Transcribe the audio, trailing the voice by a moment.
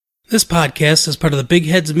This podcast is part of the Big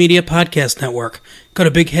Heads Media Podcast Network. Go to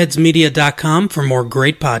bigheadsmedia.com for more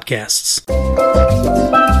great podcasts.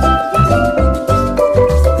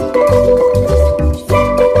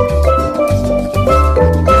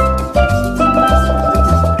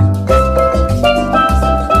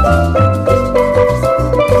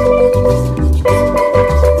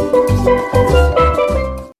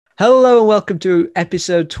 Hello and welcome to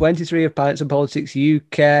episode 23 of Pints and Politics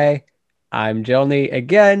UK. I'm Johnny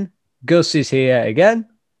again. Gus is here again.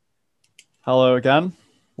 Hello again.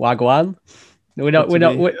 Wagwan. We're not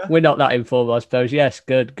that informal, I suppose. Yes,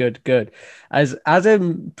 good. As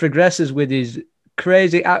Adam progresses with his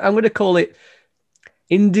crazy, I'm going to call it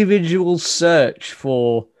individual search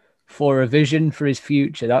for a vision for his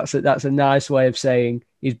future. That's a nice way of saying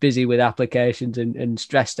he's busy with applications and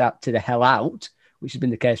stressed out to the hell out, which has been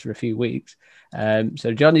the case for a few weeks.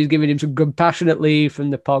 So Johnny's giving him some compassionate leave from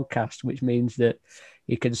the podcast, which means that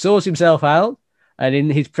he can sort himself out. And in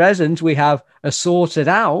his presence, we have a sorted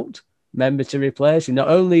out member to replace him. Not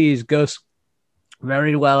only is Gus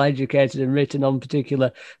very well educated and written on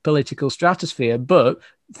particular political stratosphere, but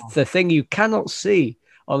the thing you cannot see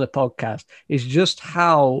on the podcast is just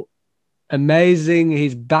how amazing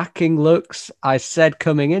his backing looks. I said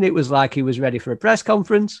coming in, it was like he was ready for a press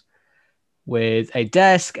conference with a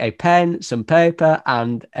desk, a pen, some paper,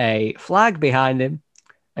 and a flag behind him.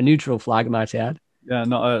 A neutral flag, might I add. Yeah,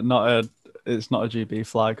 it's not a GB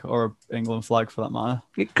flag or an England flag for that matter.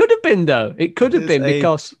 It could have been, though. It could have been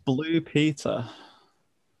because Blue Peter.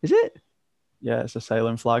 Is it? Yeah, it's a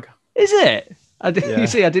sailing flag. Is it? Yeah. You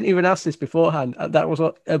see, I didn't even ask this beforehand. That was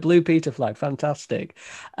a Blue Peter flag. Fantastic.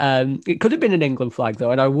 It could have been an England flag,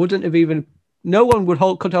 though, and I wouldn't have even. No one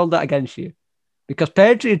could hold that against you, because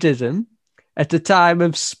patriotism at a time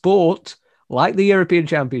of sport like the European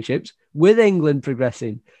Championships, with England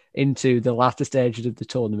progressing into the latter stages of the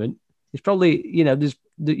tournament, it's probably,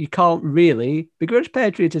 you can't really begrudge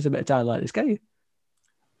patriotism at a time like this, can you?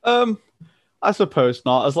 I suppose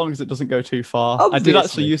not, as long as it doesn't go too far. Obviously. I did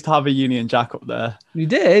actually used to have a Union Jack up there. You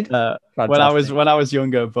did? When I was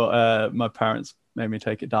younger, but my parents made me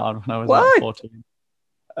take it down when I was like 14.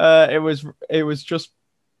 It was just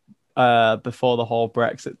before the whole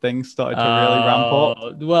Brexit thing started to really ramp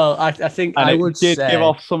up. Well, I think and I it would did say... give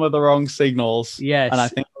off some of the wrong signals. Yes. And I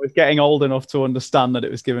think I was getting old enough to understand that it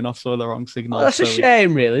was giving off some of the wrong signals. Well, that's a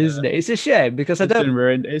shame, really, isn't it? It's a shame because it's been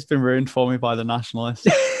ruined for me by the nationalists.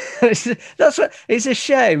 It's a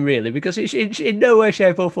shame, really, because it in no way,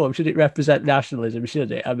 shape, or form should it represent nationalism,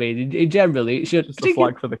 should it? I mean, in generally, it should. Just a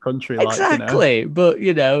flag for the country, exactly. But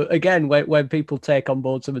again, when people take on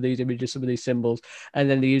board some of these images, some of these symbols, and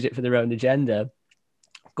then they use it for their own agenda.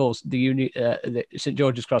 Of course, the St.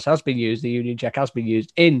 George's Cross has been used. The Union Jack has been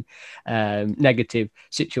used in negative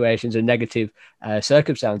situations and negative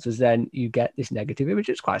circumstances. Then you get this negative image.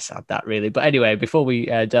 It's quite sad, that, really. But anyway, before we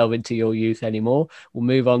delve into your youth anymore, we'll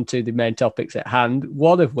move on to the main topics at hand.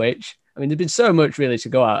 One of which, I mean, there's been so much really to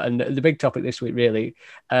go at, and the big topic this week really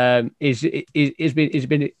is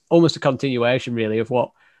been almost a continuation really of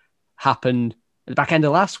what happened at the back end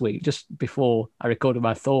of last week, just before I recorded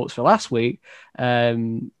my thoughts for last week.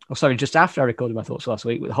 Just after I recorded my thoughts for last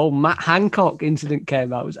week, the whole Matt Hancock incident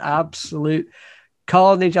came out. It was absolute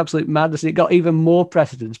carnage, absolute madness. It got even more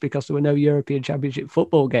precedence because there were no European Championship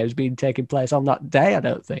football games being taking place on that day, I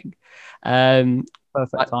don't think.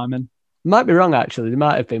 Perfect timing. Might be wrong, actually. There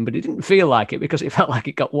might have been, but it didn't feel like it because it felt like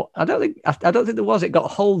it got. I don't think there was. It got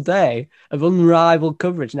a whole day of unrivaled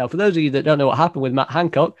coverage. Now, for those of you that don't know what happened with Matt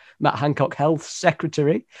Hancock, Health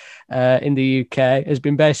Secretary in the UK, has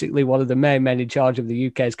been basically one of the main men in charge of the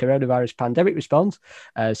UK's coronavirus pandemic response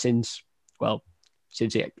since the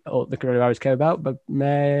coronavirus came about, but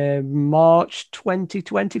March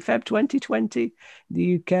 2020, Feb 2020,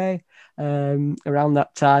 the UK. Around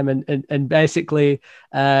that time, and basically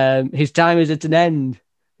his time is at an end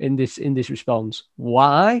in this response.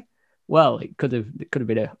 Why? Well, it could have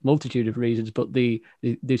been a multitude of reasons, but the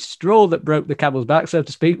straw that broke the camel's back, so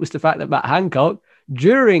to speak, was the fact that Matt Hancock,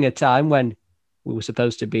 during a time when we were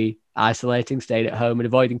supposed to be isolating, staying at home, and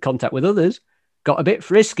avoiding contact with others, got a bit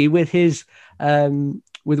frisky with his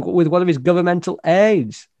with one of his governmental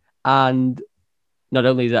aides, and not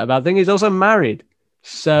only is that a bad thing, he's also married.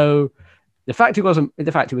 So the fact he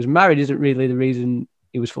was married isn't really the reason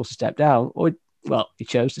he was forced to step down, he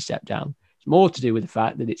chose to step down. It's more to do with the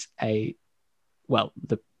fact that it's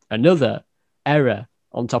another error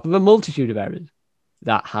on top of a multitude of errors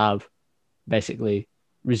that have basically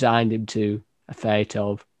resigned him to a fate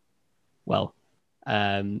of,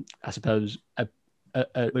 I suppose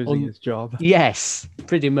losing his job. Yes,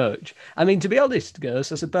 pretty much. I mean, to be honest,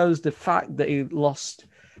 Gus, I suppose the fact that he lost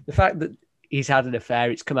the fact that he's had an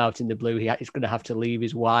affair, it's come out in the blue, he's going to have to leave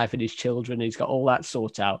his wife and his children, and he's got all that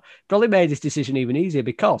sort out, probably made his decision even easier,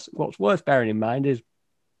 because what's worth bearing in mind is,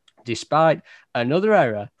 despite another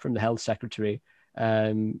error from the health secretary,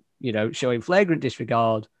 showing flagrant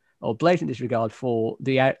disregard or blatant disregard for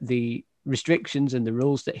the restrictions and the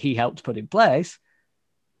rules that he helped put in place,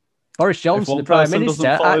 Boris Johnson, the Prime Minister,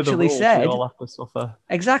 actually said,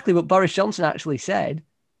 exactly, but Boris Johnson actually said,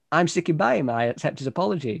 I'm sticking by him, I accept his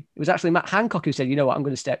apology. It was actually Matt Hancock who said, you know what, I'm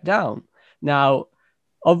going to step down. Now,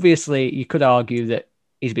 obviously, you could argue that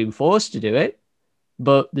he's been forced to do it,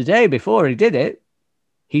 but the day before he did it,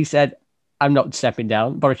 he said, I'm not stepping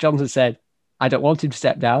down. Boris Johnson said, I don't want him to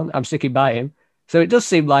step down, I'm sticking by him. So it does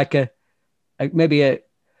seem like I'm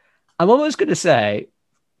almost going to say,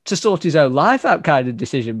 to sort his own life out kind of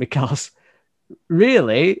decision, because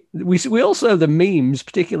really, we all saw the memes,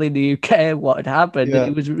 particularly in the UK, what had happened. Yeah.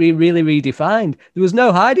 It was really redefined. There was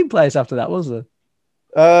no hiding place after that, was there?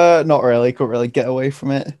 Not really. Couldn't really get away from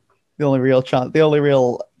it. The only real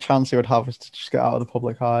chance he would have is to just get out of the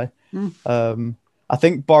public eye. I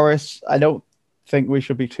think Boris. I don't think we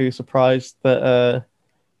should be too surprised that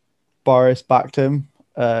Boris backed him,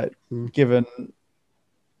 given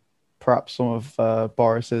perhaps some of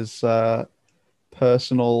Boris's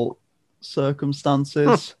personal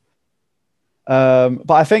circumstances. But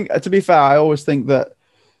I think, to be fair, I always think that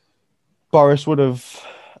Boris would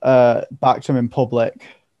have backed him in public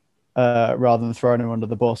rather than throwing him under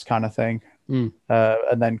the bus kind of thing, and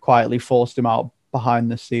then quietly forced him out behind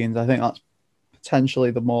the scenes. I think that's potentially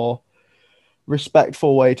the more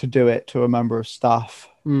respectful way to do it to a member of staff.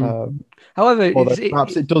 However,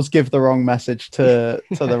 perhaps it does give the wrong message to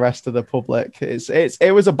the rest of the public.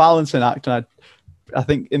 It was a balancing act, and I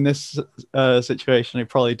think in this situation, he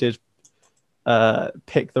probably did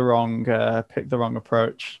pick the wrong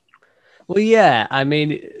approach. Well, yeah, I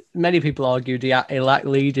mean, many people argued he lacked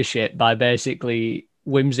leadership by basically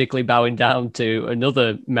whimsically bowing down to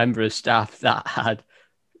another member of staff that had,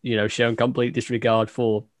 shown complete disregard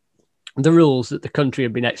for the rules that the country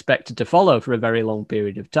had been expected to follow for a very long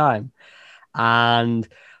period of time. And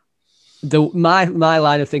my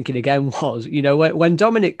line of thinking again was, when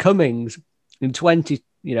Dominic Cummings in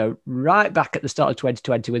right back at the start of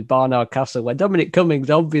 2020 with Barnard Castle, when Dominic Cummings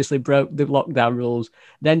obviously broke the lockdown rules,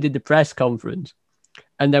 then did the press conference,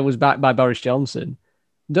 and then was backed by Boris Johnson,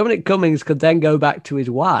 Dominic Cummings could then go back to his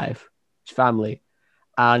wife, his family,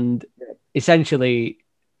 and essentially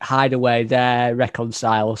hide away there,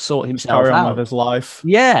 reconcile, sort himself carry on out with his life.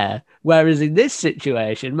 Yeah. Whereas in this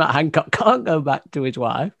situation, Matt Hancock can't go back to his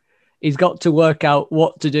wife. He's got to work out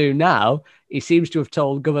what to do now. He seems to have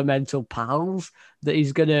told governmental pals that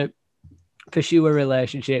he's going to pursue a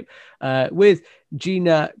relationship with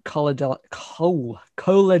Gina Coladanglo.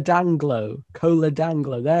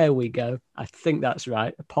 There we go. I think that's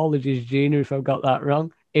right. Apologies, Gina, if I've got that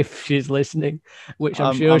wrong. If she's listening, which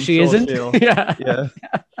I'm sure she isn't. Yeah.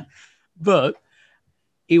 But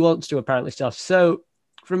he wants to apparently start. So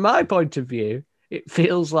from my point of view, it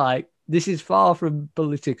feels like this is far from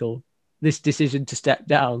political, this decision to step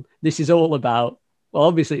down. This is all about, well,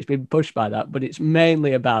 obviously it's been pushed by that, but it's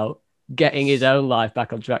mainly about getting his own life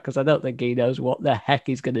back on track, because I don't think he knows what the heck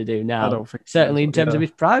he's going to do now. I don't think certainly in terms of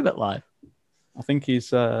his private life. I think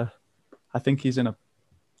he's in a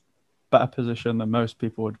better position than most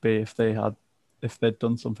people would be if they'd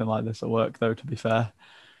done something like this at work, though, to be fair.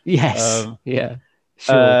 Yes. Yeah.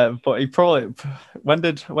 Sure. But he probably when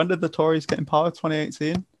did the Tories get in power?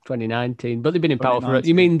 2018? 2019. But they've been in power for it.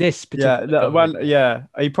 You mean this particular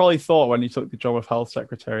he probably thought when he took the job of health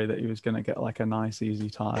secretary that he was going to get like a nice easy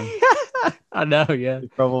time. I know, yeah. He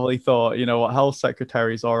probably thought, health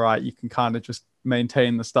secretary is all right, you can kind of just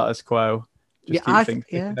maintain the status quo, keep things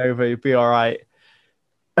ticking over, you'll be all right.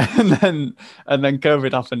 And then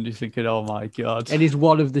COVID happened. You're thinking, oh my god! And he's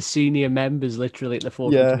one of the senior members, literally at the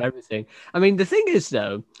forefront of everything. I mean, the thing is,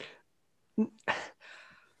 though,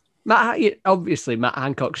 obviously Matt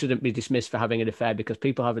Hancock shouldn't be dismissed for having an affair, because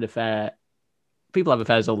people have affairs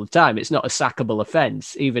all the time. It's not a sackable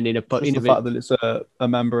offence, even in the fact that it's a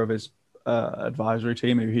member of his advisory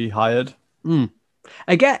team who he hired.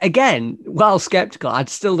 Again, while skeptical, I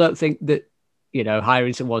still don't think that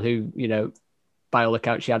hiring someone who by all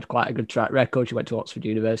accounts, she had quite a good track record. She went to Oxford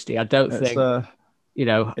University. I don't think,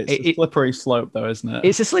 it's a slippery slope, though, isn't it?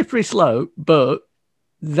 It's a slippery slope, but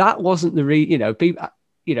that wasn't the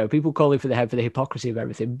people calling for the head for the hypocrisy of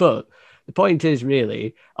everything. But the point is,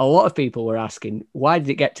 really, a lot of people were asking, why did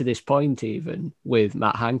it get to this point even with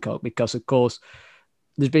Matt Hancock? Because, of course,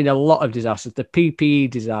 there's been a lot of disasters. The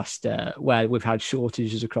PPE disaster, where we've had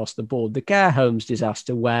shortages across the board. The care homes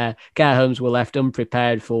disaster, where care homes were left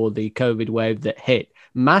unprepared for the COVID wave that hit,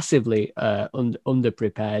 massively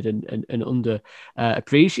underprepared and under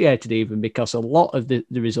appreciated, even because a lot of the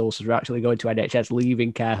resources were actually going to NHS,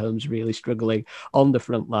 leaving care homes really struggling on the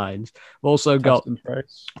front lines. We've also got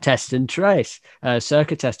Test and Trace,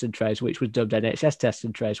 circa Test and Trace, which was dubbed NHS Test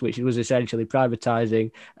and Trace, which was essentially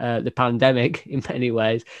privatising the pandemic in many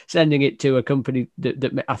ways, sending it to a company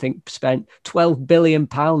that I think spent £12 billion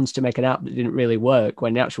to make an app that didn't really work,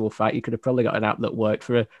 when in actual fact you could have probably got an app that worked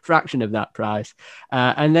for a fraction of that price.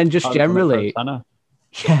 And then just generally,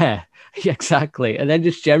 yeah, exactly. And then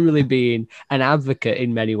just generally being an advocate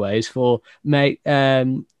in many ways for mates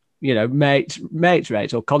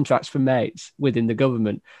rates or contracts for mates within the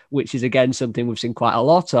government, which is again something we've seen quite a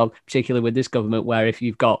lot of, particularly with this government, where if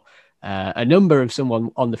you've got a number of someone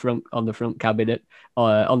on the front cabinet,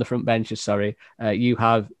 on the front benches, you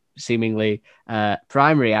have seemingly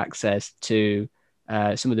primary access to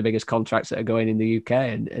some of the biggest contracts that are going in the UK,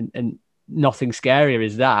 and nothing scarier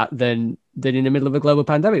is that than in the middle of a global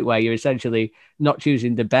pandemic, where you're essentially not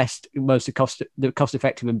choosing the best, most cost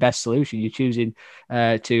effective and best solution. You're choosing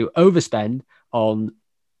to overspend on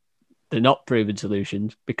the not proven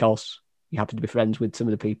solutions because you happen to be friends with some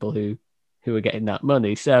of the people who are getting that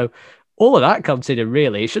money. So all of that considered,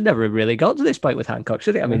 really, it should never have really got to this point with Hancock,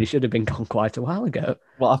 should it? I mean, it should have been gone quite a while ago.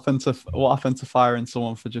 What happened to firing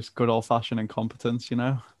someone for just good old fashioned incompetence? You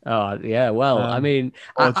know? Oh yeah, well, I mean,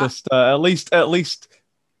 or at least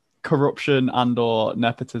corruption and or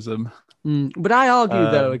nepotism. But I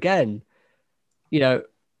argue, though, again,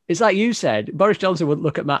 it's like you said, Boris Johnson wouldn't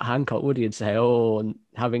look at Matt Hancock, would he, and say, "Oh, and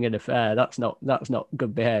having an affair, that's not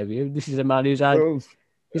good behaviour." This is a man who's had.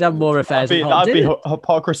 He's had more affairs than hot dinners. That'd be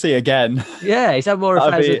hypocrisy again. Yeah, he's had more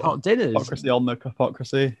affairs than hot dinners. Hypocrisy on the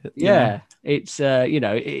hypocrisy. Yeah, it's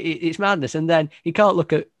it's madness. And then you can't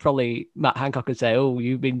look at probably Matt Hancock and say, "Oh,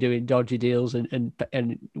 you've been doing dodgy deals and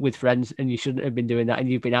with friends, and you shouldn't have been doing that, and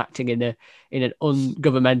you've been acting in an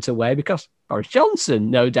ungovernmental way," because Boris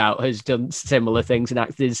Johnson, no doubt, has done similar things and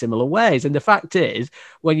acted in similar ways. And the fact is,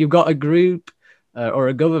 when you've got a group or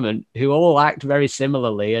a government who all act very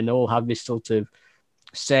similarly and all have this sort of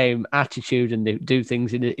same attitude, and they do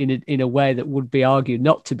things in a way that would be argued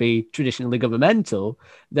not to be traditionally governmental,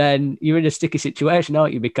 then you're in a sticky situation,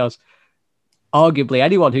 aren't you? Because arguably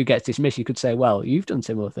anyone who gets dismissed, you could say, well, you've done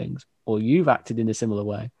similar things or you've acted in a similar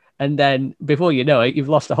way, and then before you know it, you've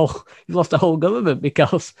lost a whole government,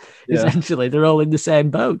 because essentially they're all in the same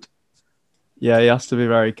boat. Yeah, he has to be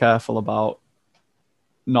very careful about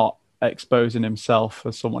not exposing himself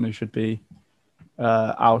as someone who should be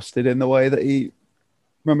ousted in the way that he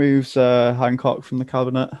removes Hancock from the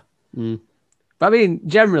cabinet. But I mean,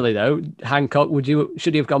 generally though, Hancock,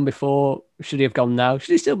 should he have gone before? Should he have gone now?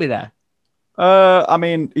 Should he still be there? I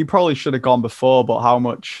mean, he probably should have gone before, but how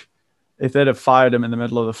much? If they'd have fired him in the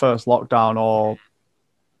middle of the first lockdown or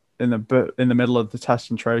in the middle of the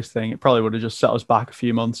test and trace thing, it probably would have just set us back a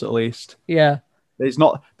few months at least. Yeah. They've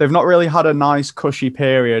not really had a nice cushy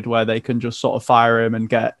period where they can just sort of fire him and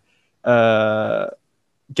get the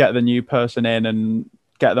new person in and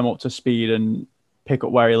get them up to speed and pick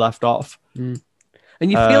up where he left off. And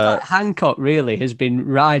you feel that Hancock really has been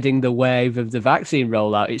riding the wave of the vaccine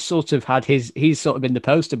rollout. It's sort of had he's sort of been the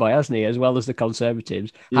poster boy, hasn't he? As well as the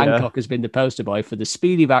Conservatives. Yeah. Hancock has been the poster boy for the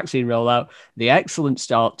speedy vaccine rollout, the excellent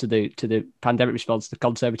start to the pandemic response the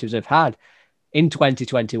Conservatives have had in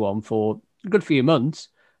 2021 for a good few months.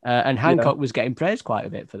 And Hancock was getting praised quite a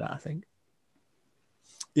bit for that, I think.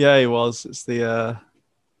 Yeah, he was. It's the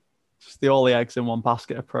all the eggs in one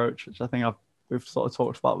basket approach, which I think we've sort of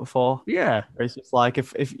talked about before. Yeah, it's just like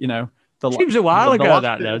if seems a while ago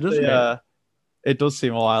that now, doesn't it? It does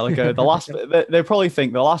seem a while ago. The last bit, they probably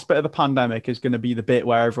think the last bit of the pandemic is going to be the bit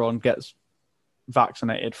where everyone gets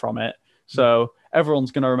vaccinated from it. So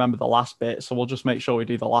everyone's going to remember the last bit. So we'll just make sure we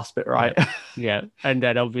do the last bit right. Yeah, and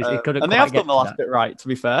then obviously couldn't. And they have done the last bit right. To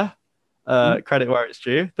be fair, credit where it's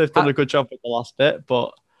due. They've done a good job with the last bit,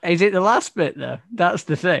 but is it the last bit though? That's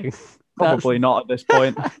the thing. Probably not at this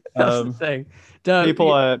point. That's the thing.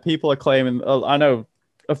 People are claiming. I know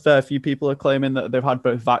a fair few people are claiming that they've had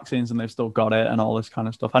both vaccines and they've still got it and all this kind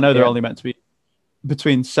of stuff. I know they're only meant to be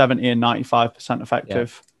between 70 and 95%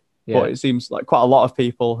 effective, but it seems like quite a lot of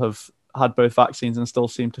people have had both vaccines and still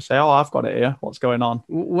seem to say, "Oh, I've got it here. What's going on?"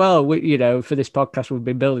 Well, for this podcast, we've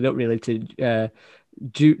been building up really to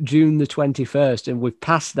June the 21st, and we've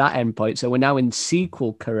passed that endpoint. So we're now in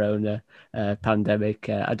sequel corona pandemic.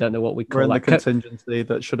 I don't know what we call We're in that. The contingency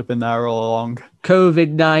that should have been there all along.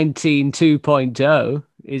 COVID-19 2.0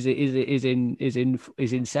 is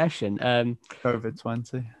in session.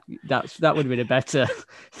 COVID-20. That would have been a better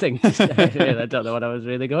thing to say. Really. I don't know what I was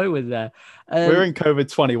really going with there. We're in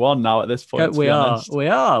COVID-21 now at this point. We are.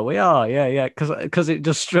 Yeah. Because it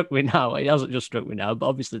just struck me now. It hasn't just struck me now, but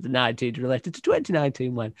obviously the 19 related to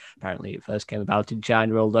 2019 when apparently it first came about in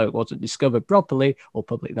China, although it wasn't discovered properly or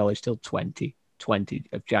public knowledge till 2020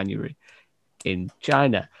 of January in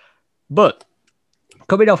China. But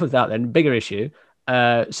coming off of that, then bigger issue.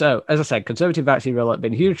 So, as I said, conservative vaccine rollout has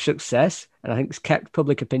been a huge success, and I think it's kept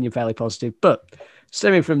public opinion fairly positive. But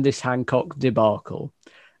stemming from this Hancock debacle,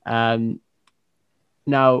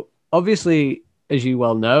 now, obviously, as you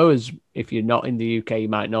well know, as if you're not in the UK, you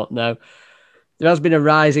might not know, there has been a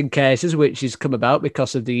rise in cases, which has come about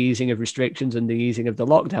because of the easing of restrictions and the easing of the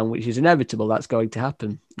lockdown, which is inevitable. That's going to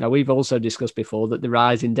happen. Now, we've also discussed before that the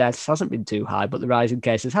rise in deaths hasn't been too high, but the rise in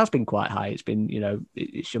cases has been quite high. It's been,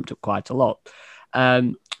 it's jumped up quite a lot.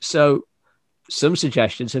 So some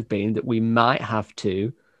suggestions have been that we might have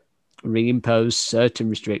to reimpose certain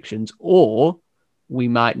restrictions, or we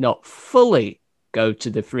might not fully go to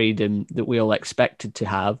the freedom that we all expected to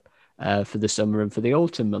have for the summer and for the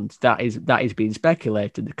autumn months. That is being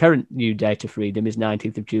speculated. The current new date of freedom is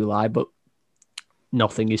 19th of July, but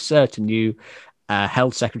nothing is certain. New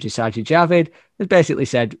Health Secretary Sajid Javid has basically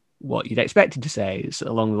said what you'd expect him to say. It's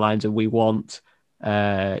along the lines of we want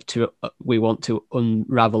to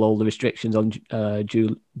unravel all the restrictions on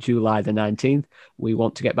July the 19th. We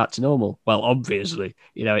want to get back to normal. Well, obviously,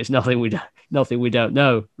 it's nothing we don't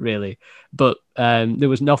know really, but there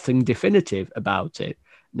was nothing definitive about it.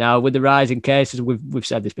 Now, with the rising cases, we've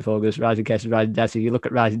said this before, there's rising cases, rising deaths. If you look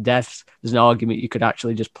at rising deaths, there's an argument you could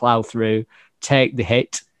actually just plow through, take the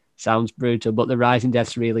hit. Sounds brutal, but the rising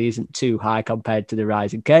deaths really isn't too high compared to the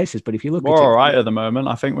rising cases. But if you look we're all right at the moment.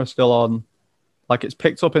 I think we're still on, like it's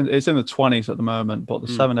picked up, it's in the 20s at the moment, but the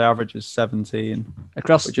 7-day average is 17.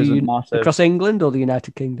 Across England or the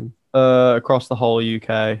United Kingdom? Across the whole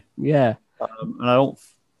UK. Yeah. And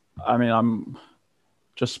I'm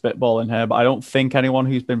just spitballing here, but I don't think anyone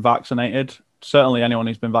who's been vaccinated, certainly anyone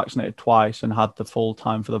who's been vaccinated twice and had the full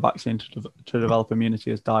time for the vaccine to develop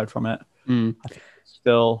immunity has died from it. I think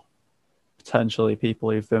still potentially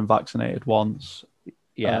people who've been vaccinated once,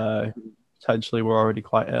 potentially were already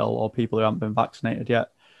quite ill, or people who haven't been vaccinated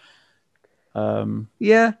yet.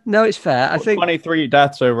 It's fair. I think 23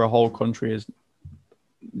 deaths over a whole country is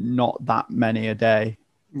not that many a day.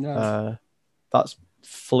 No. That's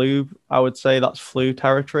flu. I would say that's flu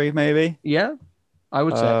territory, maybe. Yeah, I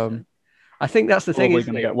would say. So. I think that's the thing. Probably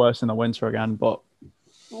going to get worse in the winter again, but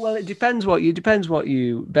it depends what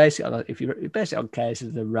you base it on. If you base it on cases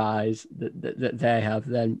of the rise that they have,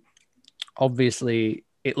 then obviously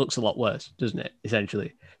it looks a lot worse, doesn't it?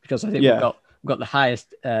 Essentially, because I think we've got the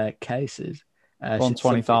highest cases. On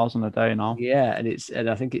 20,000 a day now. Yeah, and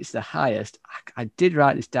I think it's the highest. I did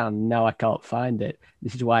write this down. Now I can't find it.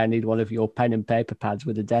 This is why I need one of your pen and paper pads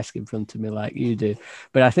with a desk in front of me, like you do.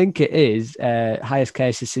 But I think it is highest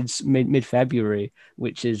cases since mid-February,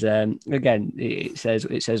 which is again it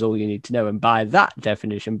says all you need to know. And by that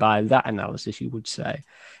definition, by that analysis, you would say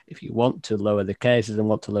if you want to lower the cases and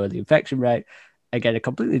want to lower the infection rate, again a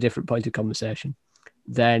completely different point of conversation,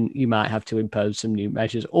 then you might have to impose some new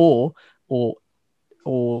measures or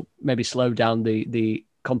maybe slow down the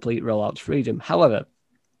complete rollout to freedom. However,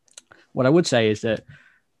 what I would say is that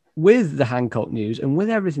with the Hancock news and with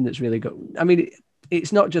everything that's really got, I mean,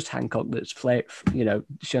 it's not just Hancock that's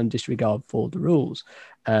shown disregard for the rules.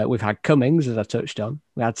 We've had Cummings, as I touched on.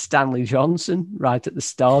 We had Stanley Johnson right at the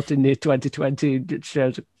start in the 2020. It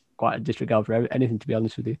shows quite a disregard for anything, to be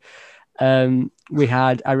honest with you.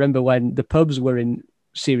 I remember when the pubs were in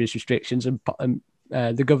serious restrictions and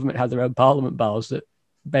the government had their own parliament bars that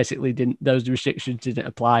basically those restrictions didn't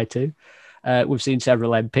apply to. We've seen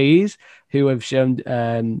several MPs who have shown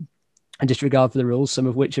a disregard for the rules, some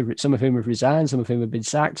of whom have resigned, some of whom have been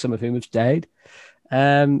sacked, some of whom have stayed.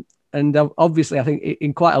 And obviously, I think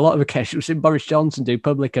in quite a lot of occasions, we've seen Boris Johnson do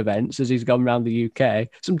public events as he's gone around the UK,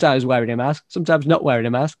 sometimes wearing a mask, sometimes not wearing a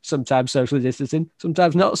mask, sometimes socially distancing,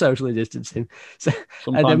 sometimes not socially distancing.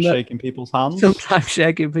 Sometimes shaking people's hands. Sometimes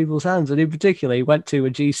shaking people's hands. And in particular, he went to a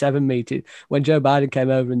G7 meeting when Joe Biden came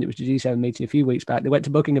over, and it was a G7 meeting a few weeks back. They went to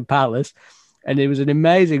Buckingham Palace. And it was an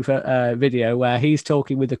amazing video where he's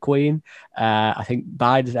talking with the Queen. I think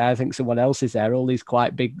Biden's there. I think someone else is there. All these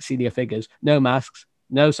quite big senior figures. No masks,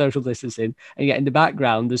 no social distancing. And yet in the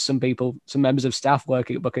background, there's some members of staff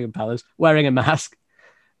working at Buckingham Palace wearing a mask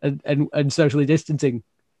and socially distancing.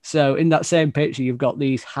 So in that same picture, you've got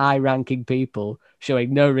these high-ranking people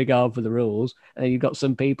showing no regard for the rules, and then you've got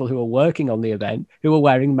some people who are working on the event who are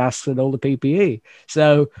wearing masks and all the PPE.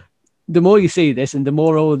 So the more you see this, and the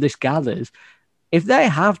more all of this gathers, if they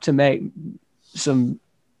have to make some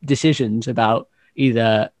decisions about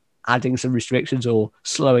either adding some restrictions or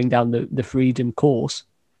slowing down the freedom course,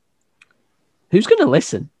 who's going to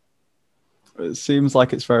listen? It seems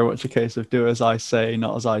like it's very much a case of do as I say,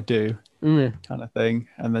 not as I do, kind of thing.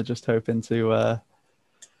 And they're just hoping to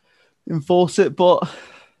enforce it. But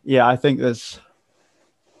yeah, I think this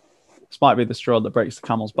might be the straw that breaks the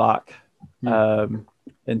camel's back.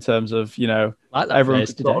 In terms of, you know, like everyone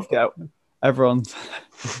could sort of get everyone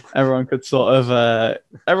could sort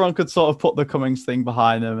of put the Cummings thing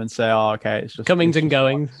behind them and say, oh, okay, it's just Cummings and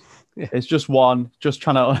going. It's just one, just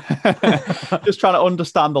trying to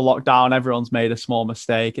understand the lockdown. Everyone's made a small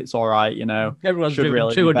mistake. It's all right, you know. Everyone's driven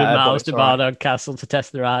really 200 miles to Barnard Castle to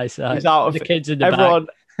test their eyesight. He's out of the kids in the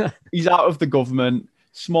back. He's out of the government.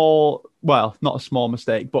 Not a small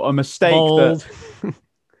mistake, but a mistake Bold.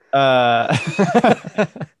 that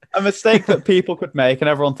a mistake that people could make, and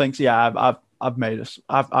everyone thinks, yeah, I've made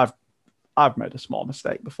a small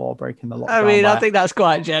mistake before breaking the lockdown. I mean, I think that's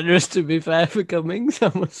quite generous, to be fair, for Cummings,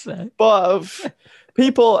 I must say. But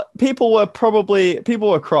people were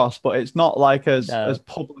cross, but it's not like as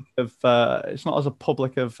public of it's not as a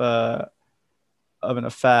public of an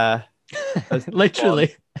affair. As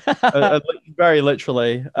literally, very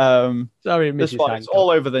literally. Sorry, this Mrs. one, it's all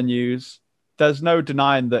over the news. There's no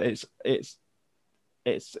denying that it's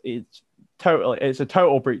a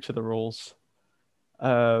total breach of the rules.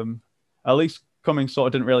 At least Cummings sort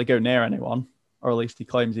of didn't really go near anyone, or at least he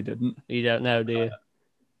claims he didn't. You don't know, do you?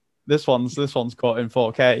 This one's caught in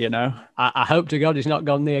 4K, you know. I hope to God he's not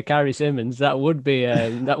gone near Carrie Simmons. That would be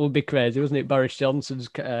crazy, wasn't it? Boris Johnson's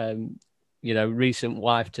recent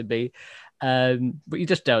wife to be. But you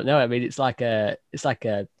just don't know. I mean, it's like a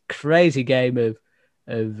crazy game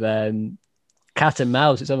of cat and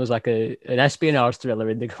mouse. It's almost like an espionage thriller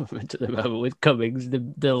in the government at the moment with Cummings.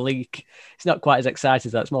 The leak. It's not quite as exciting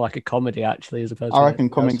as that. It's more like a comedy, actually, as opposed. I reckon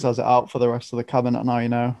Cummings has it out for the rest of the cabinet now. You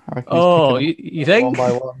know. You think?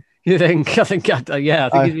 One by one. You think? I think he's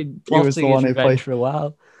been plotting his revenge for a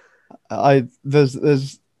while.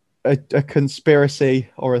 There's a conspiracy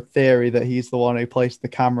or a theory that he's the one who placed the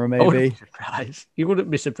camera. Maybe. You wouldn't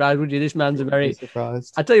be surprised, would you? This man's a very.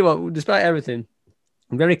 Surprised. I tell you what, despite everything,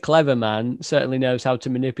 a very clever man. Certainly knows how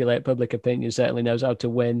to manipulate public opinion. Certainly knows how to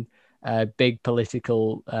win big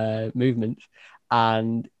political movements.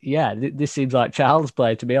 And yeah, this seems like child's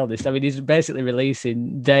play, to be honest. I mean, he's basically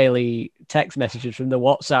releasing daily text messages from the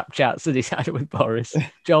WhatsApp chats that he's had with Boris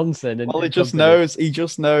Johnson. He just knows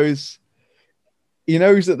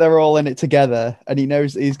that they're all in it together, and he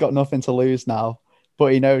knows that he's got nothing to lose now,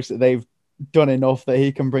 but he knows that they've done enough that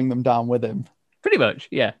he can bring them down with him. Pretty much,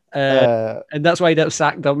 yeah. And that's why you don't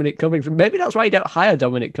sack Dominic Cummings. Maybe that's why you don't hire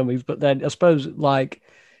Dominic Cummings, but then I suppose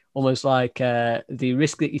almost like the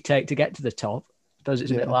risk that you take to get to the top. I suppose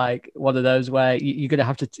it's a bit like one of those where you're gonna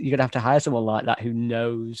have to hire someone like that who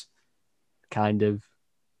knows kind of,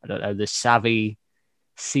 I don't know, the savvy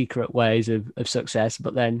secret ways of success,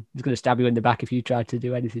 but then he's going to stab you in the back if you try to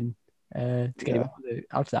do anything to get him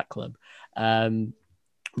out of that club.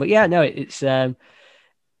 But yeah, no,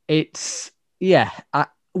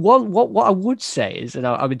 what I would say is, and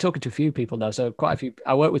I've been talking to a few people now, so quite a few.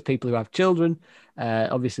 I work with people who have children.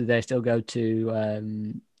 Obviously, they still go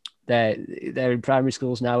to they're in primary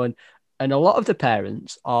schools now, and a lot of the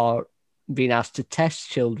parents are being asked to test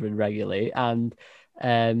children regularly, and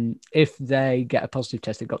if they get a positive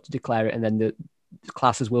test, they've got to declare it, and then the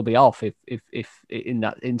classes will be off if in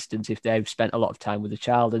that instance, if they've spent a lot of time with the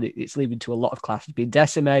child, and it's leading to a lot of classes being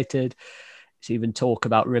decimated. It's even talk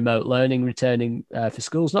about remote learning returning for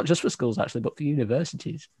schools, not just for schools actually, but for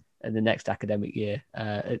universities in the next academic year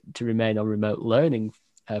to remain on remote learning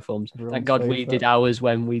forms. Thank God we did ours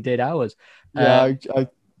when we did ours. Yeah, I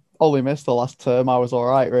only missed the last term. I was all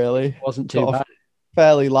right, really. Wasn't too bad.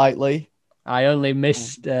 Fairly lightly. I only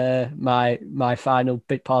missed my final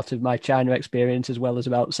bit part of my China experience, as well as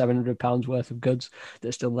about £700 worth of goods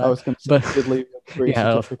that's still there. I was going to say, leave a degree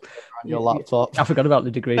certificate on your laptop. I forgot about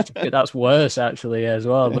the degree certificate. That's worse, actually, as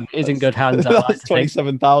well. But it is in good hands. That's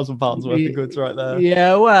 £27,000 worth of goods right there.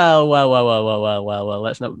 Yeah, well.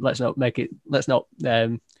 Let's not make it. Let's not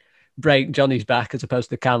break Johnny's back as opposed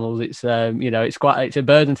to the camels. It's it's a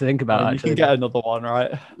burden to think about. You can get another one,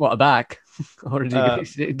 right? What, a back? Or a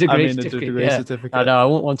degree certificate. I know, I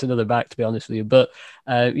won't want another back, to be honest with you. But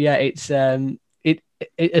it's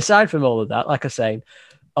aside from all of that, like I say,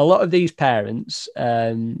 a lot of these parents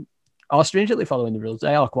are stringently following the rules.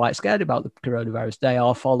 They are quite scared about the coronavirus. They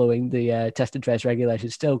are following the test and trace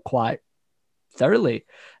regulations still quite thoroughly.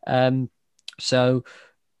 So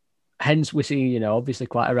hence we see, obviously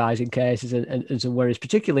quite a rise in cases and some worries,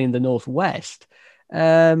 particularly in the Northwest.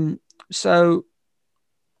 So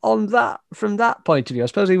from that point of view, I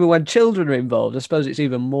suppose even when children are involved, I suppose it's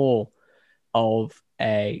even more of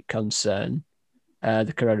a concern,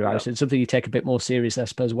 the coronavirus, and something you take a bit more seriously, I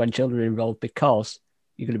suppose, when children are involved, because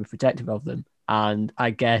you're going to be protective of them. And I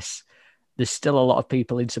guess there's still a lot of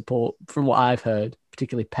people in support, from what I've heard,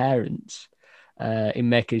 particularly parents, in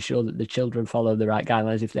making sure that the children follow the right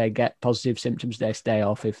guidelines. If they get positive symptoms, they stay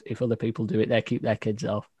off. If other people do it, they keep their kids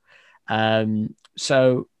off.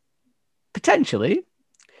 So potentially,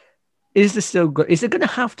 is there going to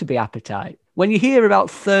have to be appetite? When you hear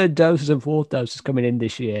about third doses and fourth doses coming in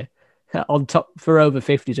this year, on top for over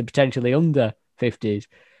 50s and potentially under 50s,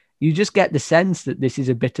 you just get the sense that this is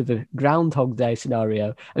a bit of a Groundhog Day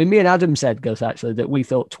scenario. I mean, me and Adam said, Gus, actually, that we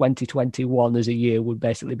thought 2021 as a year would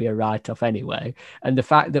basically be a write-off anyway. And the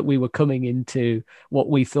fact that we were coming into what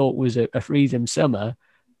we thought was a freedom summer,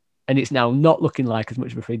 and it's now not looking like as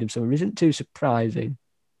much of a freedom summer, isn't too surprising,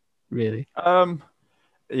 really.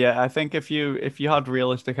 Yeah, I think if you had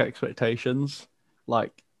realistic expectations,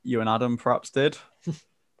 like you and Adam perhaps did,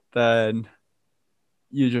 then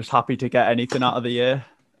you're just happy to get anything out of the year.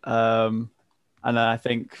 And then I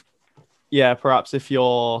think, perhaps if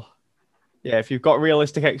you've got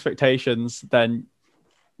realistic expectations, then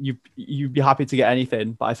you'd be happy to get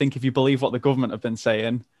anything. But I think if you believe what the government have been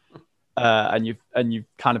saying, and you've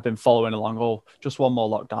kind of been following along, just one more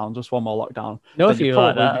lockdown, No, then you'd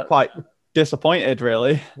probably be quite disappointed,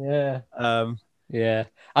 really. Yeah.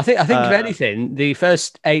 I think if anything, the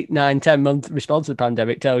first 8, 9, 10 month response to the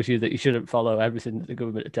pandemic tells you that you shouldn't follow everything that the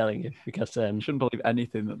government are telling you, because you shouldn't believe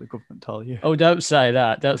anything that the government tell you. Oh, don't say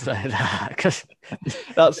that, because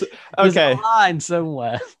that's there's a line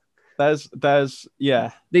somewhere.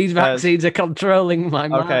 These vaccines are controlling my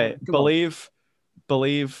mind. Okay,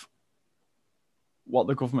 believe what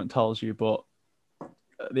the government tells you, but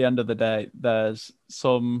at the end of the day, there's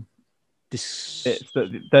some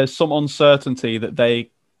uncertainty that they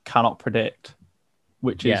cannot predict,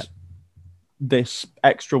 which is this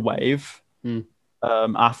extra wave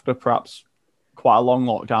after perhaps quite a long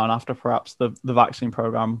lockdown, after perhaps the vaccine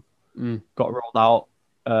program got rolled out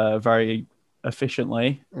very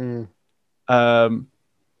efficiently. I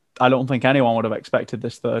don't think anyone would have expected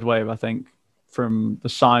this third wave. I think from the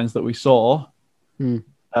signs that we saw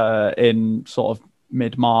in sort of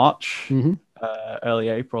mid-March, early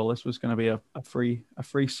April, this was going to be a free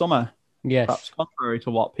summer. Yes, perhaps contrary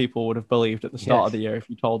to what people would have believed at the start of the year if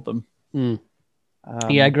you told them.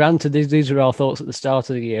 Granted, these are our thoughts at the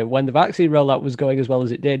start of the year. When the vaccine rollout was going as well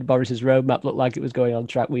as it did, Boris's roadmap looked like it was going on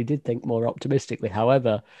track. We did think more optimistically.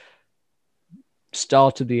 However,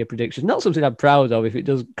 start of the year predictions, not something I'm proud of if it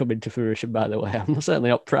does come into fruition, by the way. I'm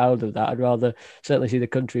certainly not proud of that. I'd rather certainly see the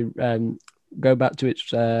country go back to its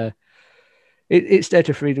state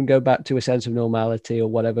of freedom, go back to a sense of normality or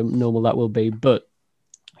whatever normal that will be. But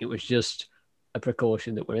it was just a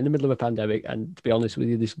precaution that we're in the middle of a pandemic. And to be honest with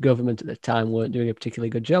you, this government at the time weren't doing a particularly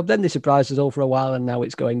good job. Then they surprised us all for a while, and now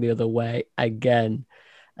it's going the other way again.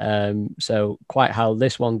 So quite how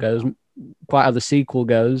this one goes, quite how the sequel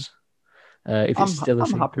goes. If it's still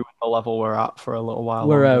I'm happy with the level we're at for a little while.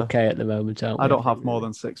 We're longer. Okay at the moment, aren't we? I don't have more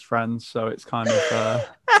than 6 friends, so it's kind of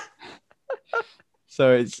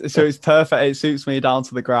so it's perfect. It suits me down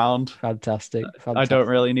to the ground. Fantastic. I don't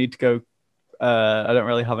really need to go. I don't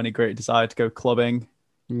really have any great desire to go clubbing.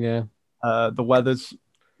 Yeah. The weather's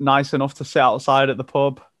nice enough to sit outside at the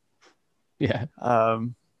pub. Yeah.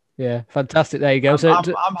 Yeah. Fantastic. There you go. So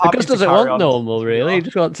Gus doesn't want normal, really. He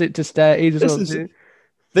just wants it to stay.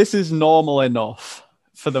 This is normal enough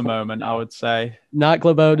for the moment, I would say.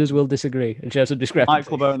 Nightclub owners will disagree and share some discrepancy.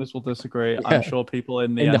 Nightclub owners will disagree. Yeah. I'm sure people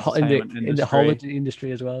in the holiday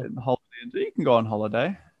industry as well. In the holiday industry, you can go on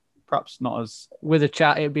holiday. Perhaps not as with a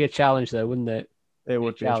chat. It'd be a challenge, though, wouldn't it? It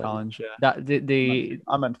would be a challenge. Yeah. That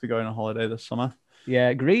I'm meant to be going on holiday this summer.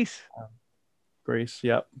 Yeah, Greece. Greece.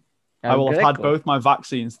 Yep. I will have had both my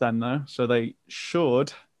vaccines then, though, so they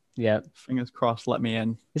should. Yeah. Fingers crossed. Let me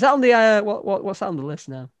in. Is that on the what's that on the list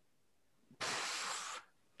now?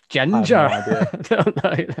 Ginger. I have no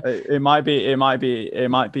idea. It might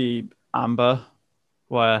be amber,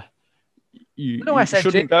 where you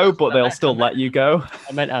shouldn't go, but they'll still let you go.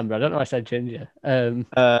 I meant amber. I don't know why I said ginger.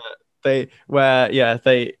 They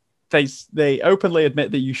openly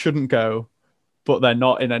admit that you shouldn't go, but they're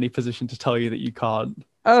not in any position to tell you that you can't.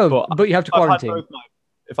 Oh, but you have to quarantine.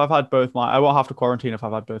 If I've had both my, I won't have to quarantine if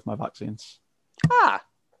I've had both my vaccines. Ah,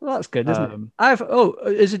 Well, that's good, isn't it?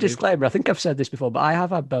 As a disclaimer, I think I've said this before, but I have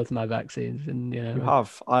had both my vaccines, and You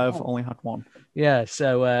have. I've only had one. Yeah.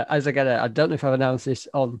 So as I don't know if I've announced this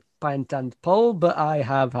on Pint and Poll, but I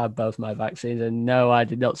have had both my vaccines, and no, I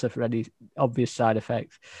did not suffer any obvious side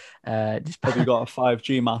effects. Have you got a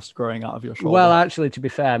 5G mast growing out of your shoulder? Well, actually, to be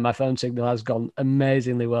fair, my phone signal has gone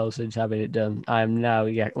amazingly well since having it done. I am now,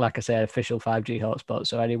 like I said, official 5G hotspot.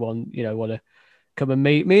 So anyone want to come and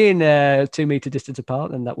meet me in 2 meter distance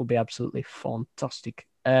apart, and that would be absolutely fantastic.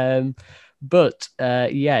 But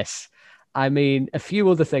yes, I mean, a few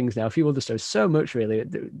other things now, a few other stories, so much really.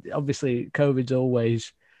 Obviously, COVID's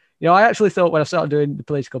always, I actually thought when I started doing the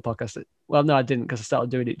political podcast, well, no, I didn't, because I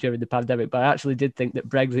started doing it during the pandemic, but I actually did think that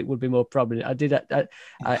Brexit would be more prominent.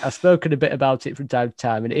 I've spoken a bit about it from time to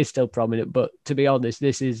time, and it is still prominent, but to be honest,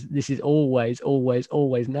 this is always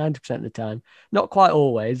 90% of the time, not quite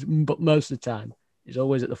always, but most of the time, it's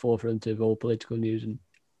always at the forefront of all political news and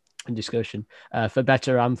discussion, for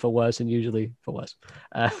better and for worse, and usually for worse.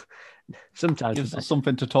 Sometimes gives us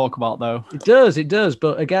something to talk about, though. It does.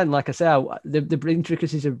 But again, like I say, the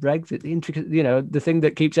intricacies of Brexit, the thing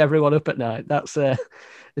that keeps everyone up at night. That's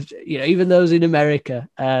even those in America,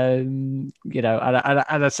 and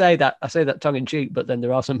I say that tongue in cheek, but then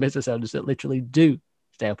there are some business owners that literally do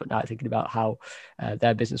stay up at night thinking about how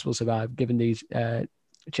their business will survive given these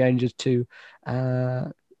changes to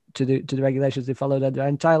the regulations they follow their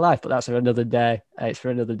entire life. But that's for another day. It's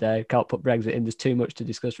for another day. Can't put Brexit in. There's too much to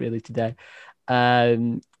discuss really today.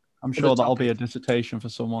 I'm sure that'll be a dissertation for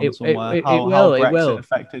someone somewhere. How Brexit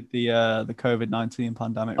affected the COVID-19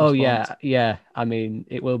 pandemic. Oh response. Yeah. I mean,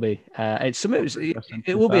 it will be. It's something.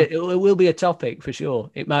 It will be a topic for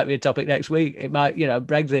sure. It might be a topic next week. It might.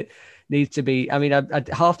 Brexit needs to be. I mean, I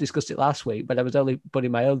half discussed it last week, but I was only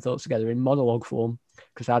putting my own thoughts together in monologue form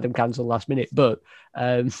because I had them cancelled last minute. But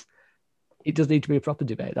it does need to be a proper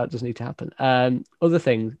debate. That does need to happen. Other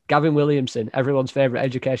things, Gavin Williamson, everyone's favourite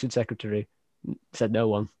education secretary, said no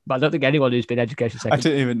one. But I don't think anyone who's been education secretary. I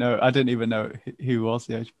didn't even know who was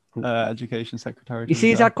the education secretary. You see,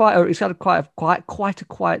 he's had quite a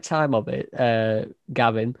quiet time of it.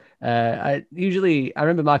 Gavin. I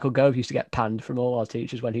remember Michael Gove used to get panned from all our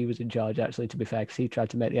teachers when he was in charge. Actually, to be fair, because he tried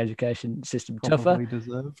to make the education system tougher.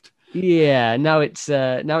 Deserved. Yeah. Now it's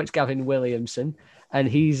Gavin Williamson. And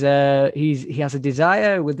he has a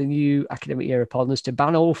desire with the new academic year upon us to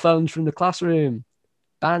ban all phones from the classroom.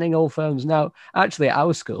 Banning all phones. Now, actually, at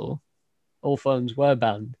our school, all phones were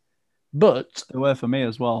banned. But they were for me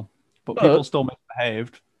as well. But people still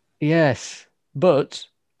misbehaved. Yes. But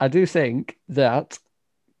I do think that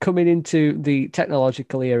coming into the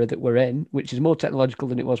technological era that we're in, which is more technological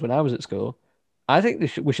than it was when I was at school, I think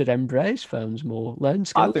we should embrace phones more. Learn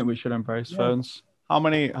skills. I think we should embrace phones. How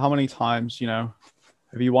many times,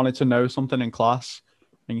 have you wanted to know something in class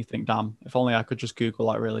and you think, damn, if only I could just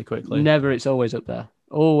Google that really quickly? Never. It's always up there.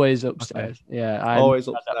 Always upstairs. Okay. Yeah. Always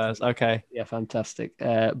upstairs. Okay. Yeah, fantastic.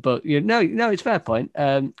 But it's fair point.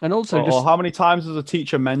 And also or how many times has a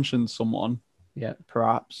teacher mentioned someone? Yeah.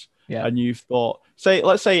 Perhaps. Yeah. And you've thought,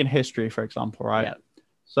 let's say in history, for example, right? Yeah.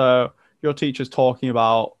 So your teacher's talking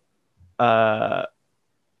about, I'll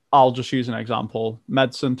just use an example,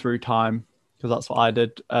 medicine through time, because that's what I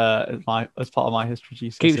did as part of my history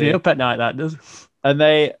GCSE. Keeps me up at night, that does. And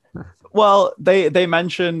they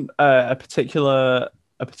mention a particular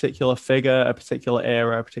figure, a particular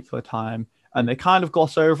era, a particular time, and they kind of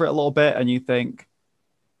gloss over it a little bit, and you think,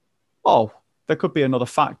 oh, there could be another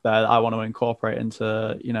fact there that I want to incorporate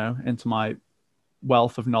into my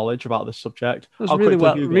wealth of knowledge about this subject. That's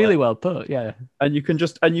really well put, yeah. And you can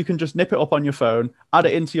just nip it up on your phone, add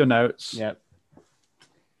it into your notes. Yeah.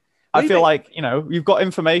 I feel like, you've got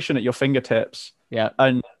information at your fingertips. Yeah.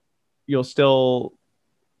 And they're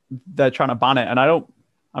trying to ban it. And I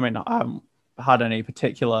haven't had any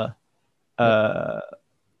particular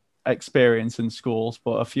experience in schools,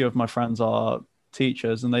 but a few of my friends are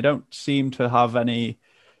teachers and they don't seem to have any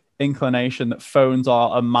inclination that phones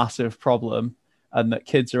are a massive problem and that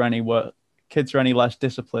kids are any less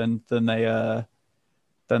disciplined than they are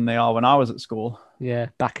when I was at school. Yeah,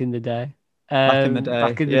 back in the day. Back in the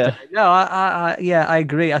day. No, I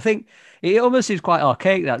agree. I think it almost seems quite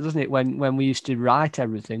archaic, that, doesn't it? When we used to write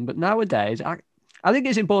everything, but nowadays, I think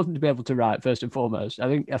it's important to be able to write first and foremost.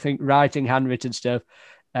 I think writing handwritten stuff,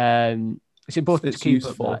 it's important to keep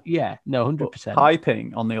useful. Up that. Yeah, no, 100%.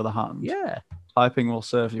 Typing, on the other hand, typing will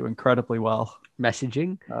serve you incredibly well.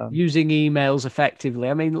 Messaging, using emails effectively.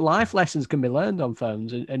 I mean, life lessons can be learned on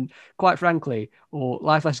phones, and quite frankly, or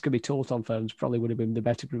life lessons can be taught on phones. Probably would have been the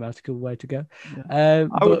better grammatical way to go. Yeah.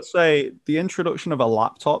 I would say the introduction of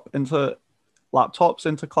laptops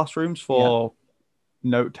into classrooms for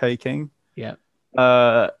note taking, Yeah.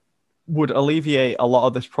 would alleviate a lot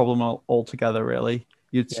of this problem altogether. Really,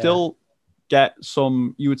 you would still get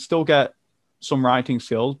some writing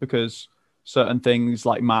skills, because certain things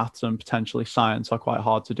like maths and potentially science are quite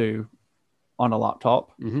hard to do on a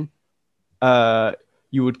laptop. Mm-hmm.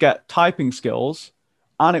 You would get typing skills,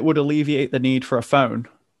 and it would alleviate the need for a phone,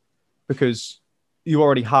 because you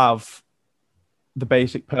already have the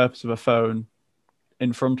basic purpose of a phone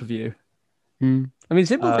in front of you. I mean,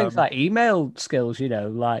 simple things like email skills,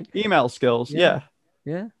 like email skills. Yeah.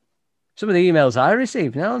 Some of the emails I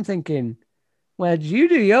received, now I'm thinking, where did you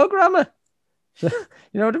do your grammar? You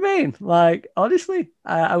know what I mean? Like, honestly,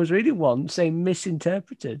 I was reading one saying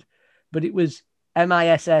misinterpreted, but it was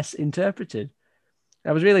MISS interpreted.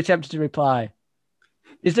 I was really tempted to reply,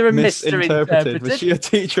 is there a Mr. interpreted? Was she a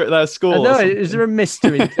teacher at their school? No, is there a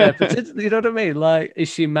Mr. interpreted? You know what I mean? Like, is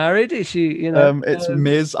she married? Is she, It's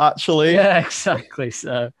Ms. actually. Yeah, exactly.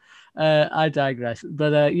 So I digress.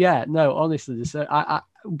 But no, honestly, I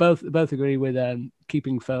both agree with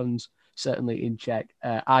keeping phones certainly in check.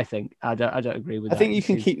 I think I don't agree with that. I think you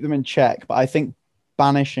can keep them in check, but I think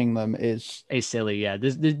banishing them is silly. Yeah,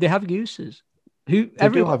 they have uses.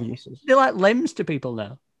 Everyone do have uses. They're like limbs to people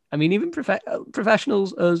now. I mean, even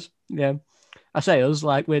professionals, us. Yeah, I say us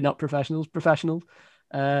like we're not professionals,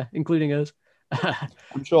 including us.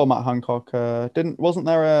 I'm sure Matt Hancock wasn't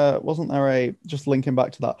there a just linking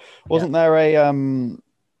back to that, wasn't there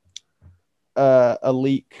a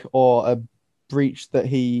leak or a breach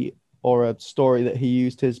or a story that he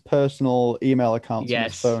used his personal email accounts on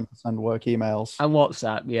his phone to send work emails and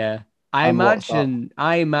WhatsApp? Yeah, I imagine.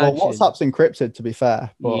 Well, WhatsApp's encrypted, to be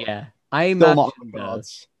fair, but I imagine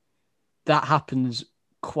that happens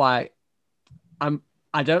quite.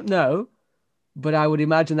 I don't know, but I would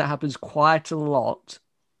imagine that happens quite a lot,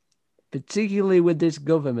 particularly with this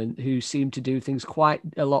government, who seem to do things quite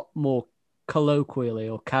a lot more colloquially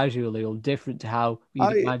or casually or different to how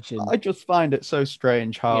you'd imagine. I just find it so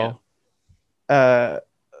strange how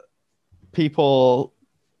people,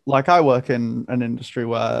 like, I work in an industry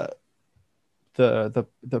where the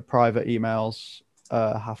private emails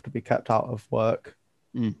have to be kept out of work.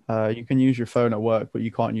 You can use your phone at work, but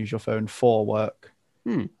you can't use your phone for work.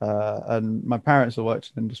 And my parents have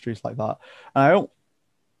worked in industries like that, and I don't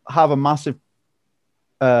have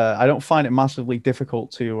I don't find it massively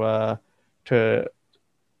difficult to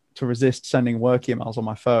resist sending work emails on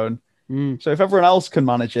my phone. So if everyone else can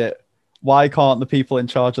manage it, why can't the people in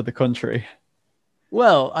charge of the country?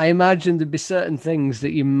 Well, I imagine there'd be certain things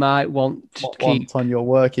that you might want to keep on your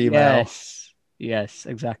work email. Yes,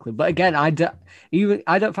 exactly. But again, I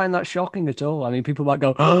don't find that shocking at all. I mean, people might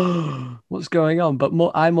go, "Oh, what's going on?" But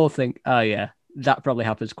I more think, "Oh yeah, that probably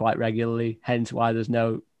happens quite regularly." Hence, why there's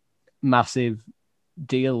no massive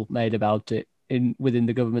deal made about it within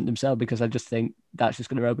the government themselves. Because I just think that's just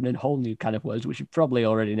going to open a whole new kind of words, which you probably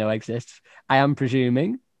already know exists. I am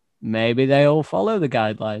presuming maybe they all follow the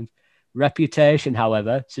guidelines. Reputation,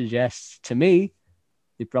 however, suggests to me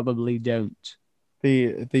they probably don't.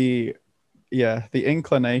 The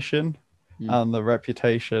inclination and the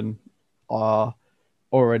reputation are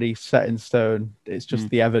already set in stone. It's just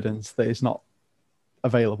the evidence that is not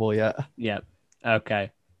available yet. Yeah.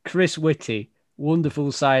 Okay. Chris Whitty,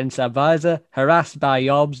 wonderful science advisor, harassed by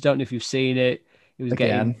Yobs. Don't know if you've seen it. He was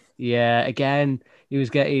getting, he was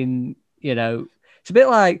getting, it's a bit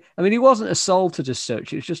like, I mean, he wasn't assaulted as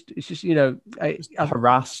such. It's just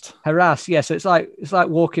harassed. Harassed, yeah. So it's like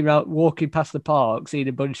walking past the park, seeing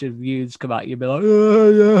a bunch of youths come at you, and be like,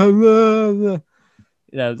 oh,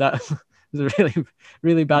 yeah. That was a really,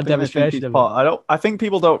 really bad demonstration of it. I think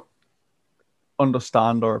people don't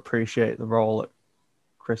understand or appreciate the role that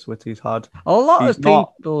Chris Whitty's had. A lot of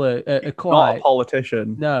people are quite not a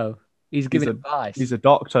politician. No, he's giving advice. He's a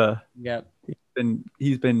doctor. Yeah,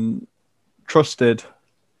 he's been trusted.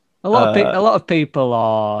 A lot of people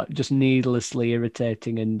are just needlessly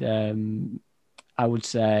irritating and I would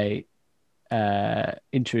say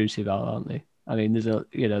intrusive, aren't they? I mean, there's a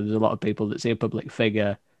lot of people that see a public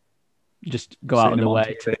figure just go out of the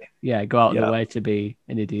way to be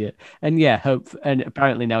an idiot. And and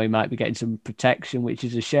apparently now he might be getting some protection, which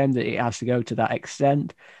is a shame that it has to go to that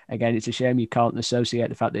extent. Again, it's a shame you can't associate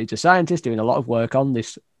the fact that he's a scientist doing a lot of work on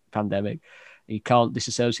this pandemic. You can't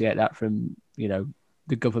disassociate that from,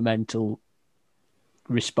 the governmental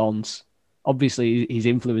response. Obviously, he's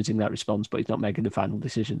influencing that response, but he's not making the final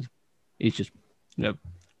decisions. He's just,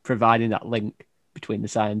 providing that link between the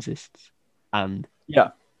scientists and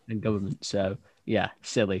government. So,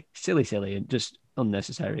 silly, and just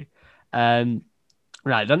unnecessary. Right,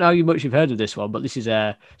 I don't know how much you've heard of this one, but this is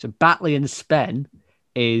so Batley and Spen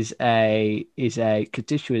is a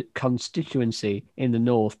constituency in the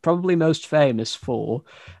north, probably most famous for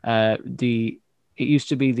it used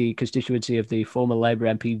to be the constituency of the former Labour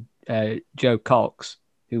MP Jo Cox,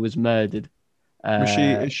 who was murdered.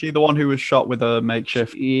 Is she the one who was shot with a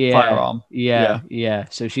makeshift firearm? Yeah.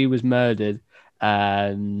 So she was murdered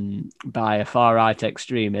by a far right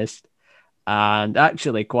extremist, and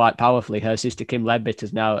actually quite powerfully, her sister Kim Leadbitter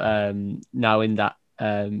is now in that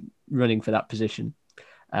running for that position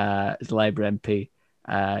as Labour MP,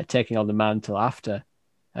 taking on the mantle after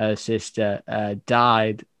her sister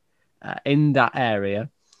died in that area.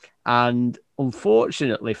 And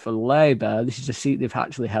unfortunately for Labour, this is a seat they've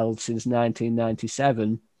actually held since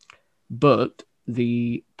 1997, but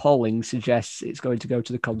the polling suggests it's going to go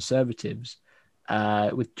to the Conservatives.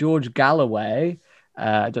 With George Galloway,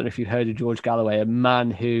 I don't know if you've heard of George Galloway, a man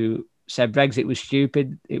who said Brexit was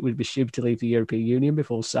stupid. It would be stupid to leave the European Union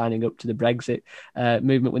before signing up to the Brexit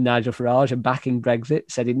movement with Nigel Farage and backing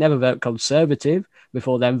Brexit. Said he'd never vote Conservative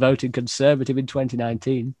before then voting Conservative in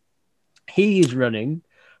 2019. He is running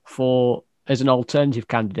as an alternative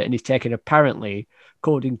candidate, and he's taken, apparently,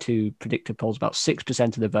 according to predictor polls, about 6%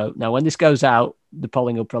 of the vote. Now, when this goes out, the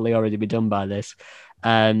polling will probably already be done by this.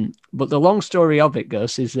 But the long story of it,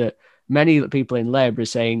 Gus, is that many people in Labour are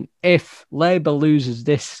saying if Labour loses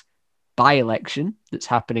this by-election that's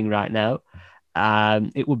happening right now,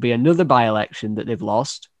 it would be another by-election that they've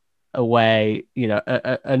lost away,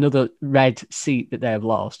 another red seat that they have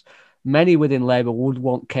lost. Many within Labour would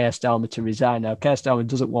want Keir Starmer to resign. Now, Keir Starmer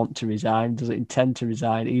doesn't want to resign, doesn't intend to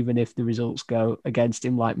resign, even if the results go against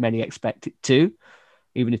him, like many expect it to,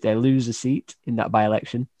 even if they lose a seat in that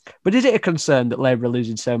by-election. But is it a concern that Labour are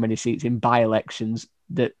losing so many seats in by-elections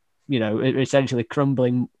that, essentially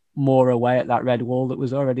crumbling more away at that red wall that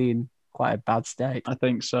was already in quite a bad state? I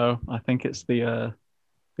think so. I think it's the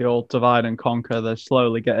old divide and conquer. They're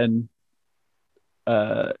slowly getting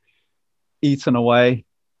eaten away.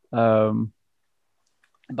 It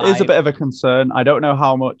is a bit of a concern. I don't know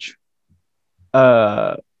how much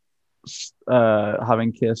having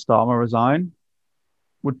Keir Starmer resign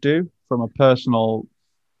would do from a personal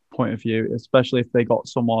point of view, especially if they got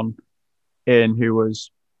someone in who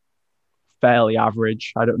was fairly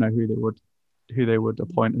average. I don't know who they would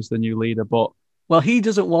appoint as the new leader, but he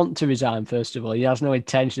doesn't want to resign. First of all, he has no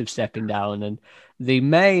intention of stepping down, and the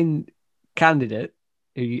main candidate,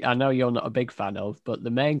 who I know you're not a big fan of, but the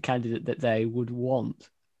main candidate that they would want,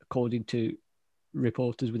 according to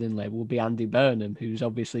reporters within Labour, will be Andy Burnham, who's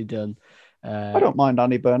obviously done. I don't mind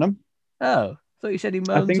Andy Burnham. Oh, I thought you said he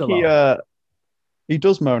moans a lot. I think he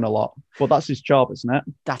does moan a lot, but that's his job, isn't it?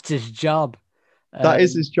 That's his job. That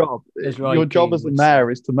is his job. Your job as the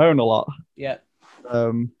mayor is to moan a lot. Yeah.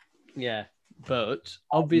 Yeah, but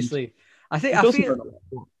obviously, I feel.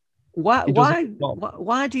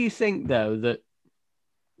 Why do you think though that?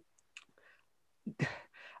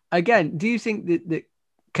 Again, do you think that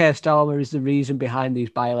Keir Starmer is the reason behind these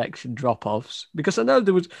by-election drop-offs? Because I know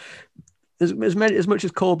there was as much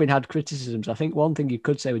as Corbyn had criticisms. I think one thing you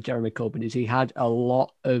could say with Jeremy Corbyn is he had a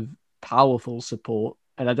lot of powerful support,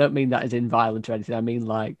 and I don't mean that as in violent or anything. I mean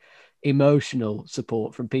like emotional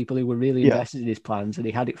support from people who were really invested in his plans, and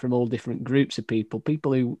he had it from all different groups of people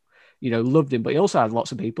who loved him, but he also had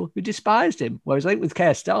lots of people who despised him. Whereas I think with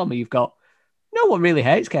Keir Starmer, you've got no one really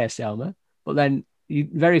hates Keir Starmer. But then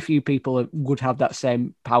very few people would have that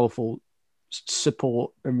same powerful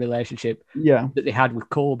support and relationship that they had with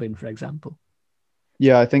Corbyn, for example.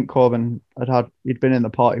 Yeah, I think Corbyn he'd been in the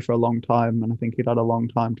party for a long time, and I think he'd had a long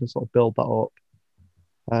time to sort of build that up.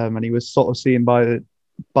 And he was sort of seen by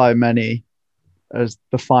many as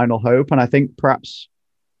the final hope. And I think perhaps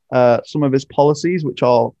some of his policies, which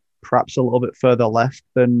are perhaps a little bit further left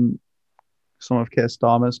than some of Keir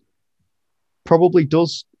Starmer's, probably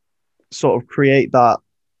does sort of create that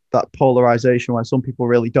polarization where some people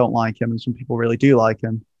really don't like him and some people really do like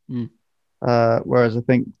him. Whereas I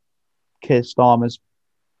think Keir Starmer's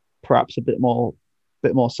perhaps a bit more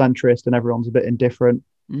centrist and everyone's a bit indifferent.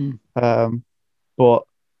 But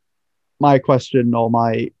my question or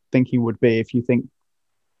my thinking would be, if you think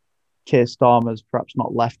Keir Starmer's perhaps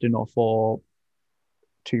not left enough or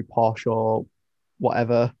too posh or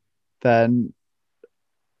whatever, then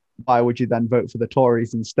why would you then vote for the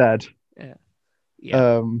Tories instead?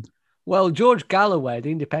 Yeah. Well, George Galloway,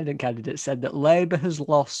 the independent candidate, said that Labour has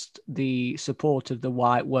lost the support of the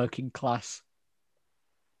white working class.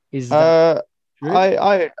 Is that true?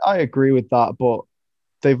 I agree with that, but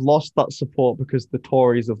they've lost that support because the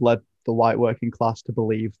Tories have led the white working class to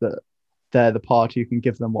believe that they're the party who can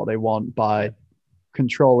give them what they want by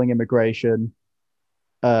controlling immigration,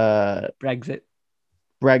 Brexit,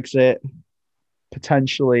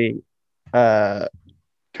 potentially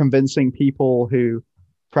convincing people who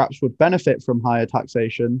perhaps would benefit from higher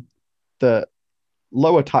taxation that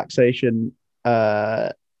lower taxation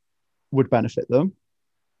would benefit them.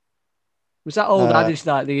 Was that old adage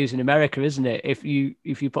like they use in America, isn't it? If you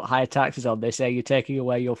put higher taxes on, they say you're taking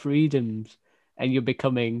away your freedoms and you're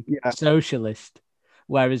becoming socialist.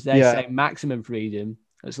 Whereas they say maximum freedom,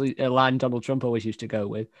 that's a line Donald Trump always used to go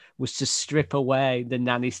with, was to strip away the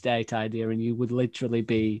nanny state idea and you would literally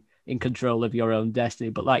be in control of your own destiny.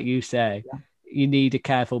 But like you say, you need a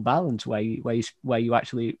careful balance where you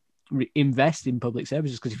actually invest in public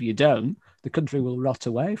services, because if you don't, the country will rot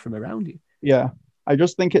away from around you. Yeah. I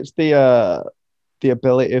just think it's the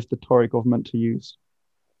ability of the Tory government to use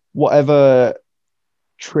whatever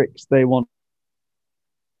tricks they want,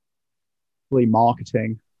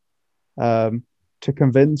 marketing, to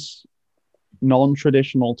convince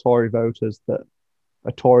non-traditional Tory voters that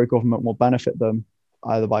a Tory government will benefit them,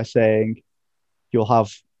 either by saying you'll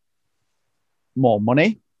have more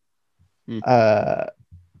money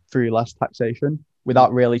through less taxation,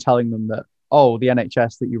 without really telling them that, oh, the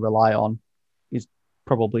NHS that you rely on is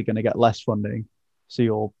probably going to get less funding, so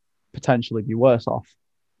you'll potentially be worse off.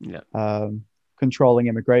 Controlling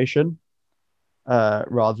immigration,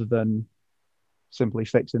 rather than simply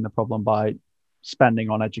fixing the problem by spending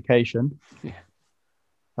on education.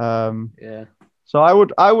 So I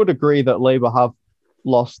would agree that Labour have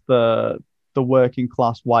lost the working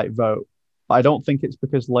class white vote, but I don't think it's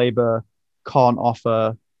because Labour can't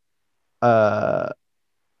offer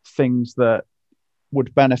things that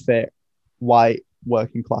would benefit white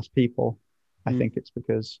working class people. I think it's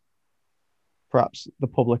because perhaps the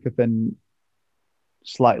public have been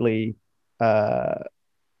slightly, I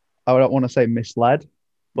don't want to say misled,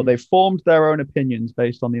 but they've formed their own opinions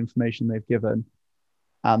based on the information they've given,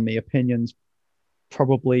 and the opinions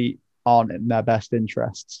probably aren't in their best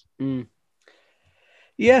interests.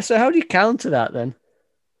 Yeah, so how do you counter that then?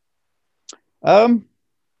 I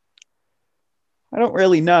don't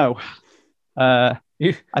really know. I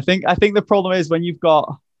think the problem is when you've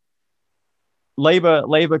got Labour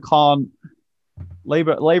are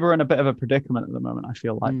in a bit of a predicament at the moment, I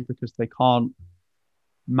feel like, because they can't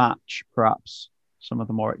match perhaps some of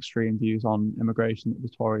the more extreme views on immigration that the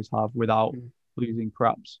Tories have without losing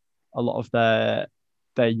perhaps a lot of their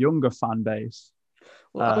younger fan base.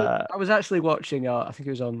 Well, I was actually watching. I think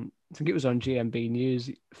it was on GMB News.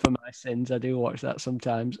 For my sins, I do watch that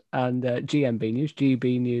sometimes. And GMB News,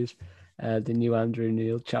 GB News, the new Andrew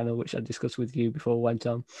Neil channel, which I discussed with you before we went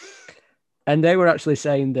on. And they were actually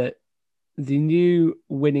saying that the new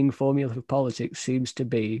winning formula for politics seems to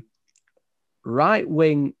be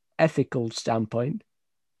right-wing ethical standpoint,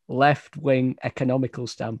 left-wing economical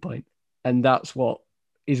standpoint, and that's what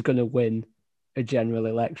is going to win a general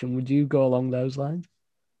election. Would you go along those lines?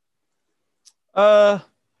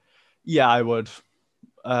 Yeah, I would.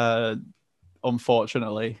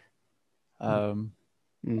 Unfortunately,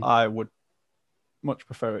 I would much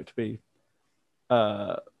prefer it to be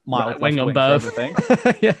mild right-wing on both.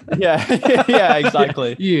 yeah,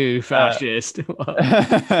 exactly. You fascist.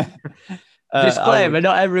 Disclaimer: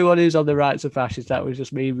 not everyone who's on the right's a fascist. That was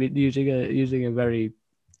just me using a very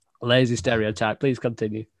lazy stereotype. Please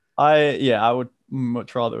continue. I would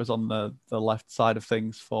much rather it was on the left side of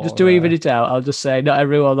things. For just to even it out, I'll just say not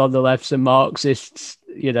everyone on the left's are Marxists.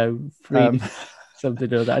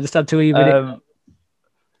 Something or that. I just had to even it.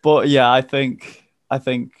 But yeah, I think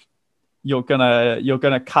you're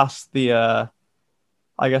gonna cast the.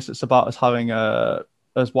 I guess it's about us having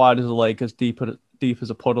as wide as a lake, as deep as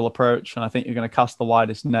a puddle approach, and I think you're going to cast the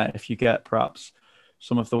widest net if you get perhaps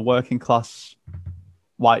some of the working class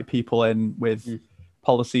white people in with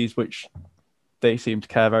policies which they seem to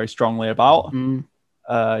care very strongly about,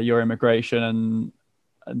 your immigration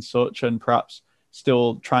and such, and perhaps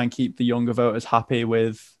still try and keep the younger voters happy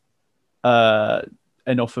with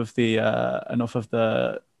enough of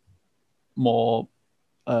the more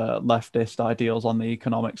leftist ideals on the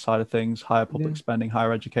economic side of things, higher public spending,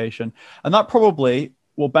 higher education. And that probably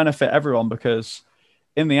will benefit everyone, because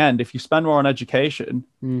in the end, if you spend more on education,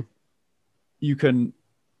 you can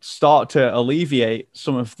start to alleviate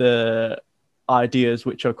some of the ideas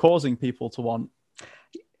which are causing people to want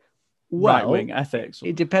right-wing ethics.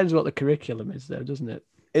 It depends what the curriculum is, though, doesn't it?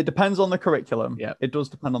 It depends on the curriculum. Yeah, it does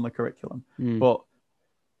depend on the curriculum. But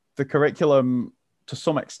the curriculum, to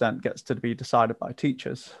some extent, gets to be decided by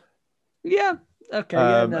teachers. Yeah. Okay.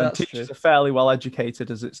 And teachers are fairly well educated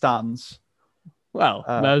as it stands. Well,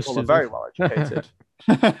 most are very well educated.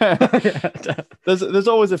 There's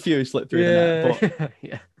always a few who slip through the net.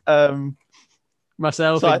 But,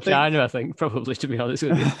 myself in China, I think, probably, to be honest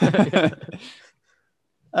with you.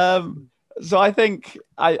 So I think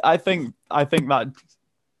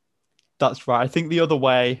that's right. I think the other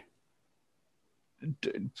way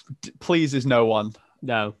pleases no one.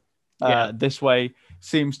 No. This way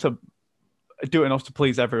seems to do enough to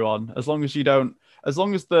please everyone. As long as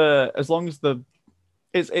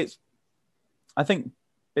it's I think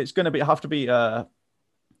it's going to have to be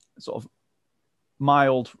sort of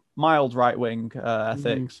mild right wing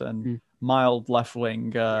ethics and mild left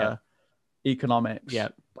wing economics. Yeah.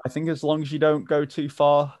 I think as long as you don't go too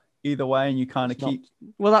far either way, and you kind of keep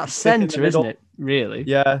that's center, isn't it? Really?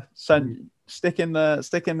 Yeah. Stick in the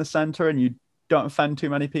center, and you don't offend too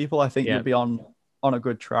many people. I think you'll be on a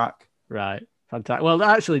good track. Right. Fantastic. Well,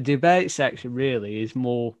 actually, debate section really is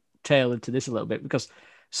more tailored to this a little bit, because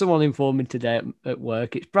someone informed me today at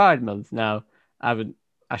work it's Pride Month. Now,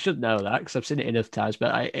 I should know that because I've seen it enough times,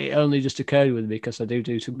 but it only just occurred with me because I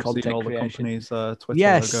do some content all creation. The companies' Twitter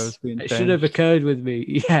yes, logos being it changed. should have occurred with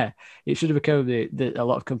me. Yeah, it should have occurred with me that a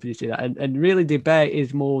lot of companies do that, and really debate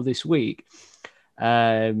is more this week.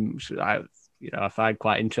 I find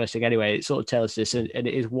quite interesting. Anyway, it sort of tells us this, and it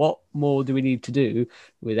is what more do we need to do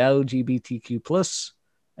with LGBTQ plus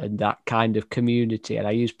and that kind of community, and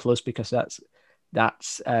I use plus because that's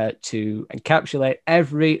to encapsulate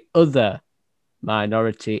every other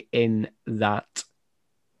minority in that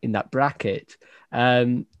bracket.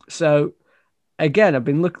 So again, I've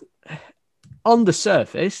been looking on the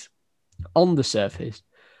surface,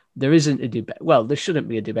 there isn't a debate. Well, there shouldn't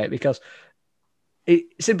be a debate because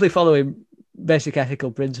simply following basic ethical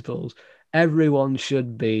principles, everyone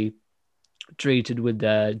should be treated with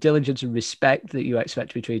the diligence and respect that you expect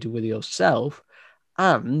to be treated with yourself,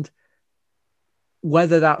 and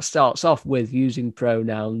whether that starts off with using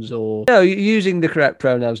pronouns or using the correct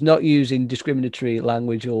pronouns, not using discriminatory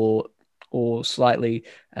language or slightly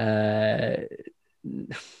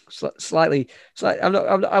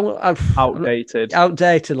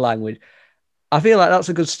outdated language. I feel like that's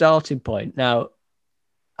a good starting point. Now,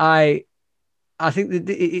 I think that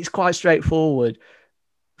it's quite straightforward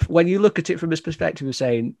when you look at it from this perspective of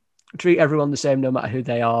saying treat everyone the same no matter who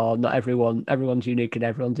they are. Not everyone's unique and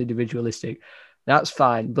everyone's individualistic. That's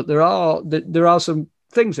fine, but there are some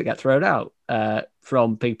things that get thrown out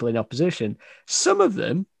from people in opposition. Some of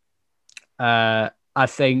them, I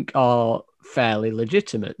think, are fairly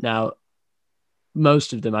legitimate. Now,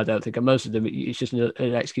 most of them, I don't think, and most of them, it's just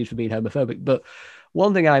an excuse for being homophobic. But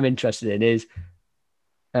one thing I'm interested in is,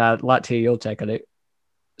 and I'd like to hear your take on it.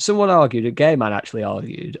 Someone argued, a gay man actually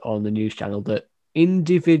argued on the news channel, that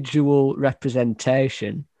individual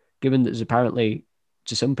representation, given that there's apparently,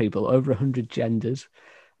 to some people, over 100 genders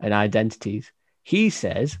and identities, he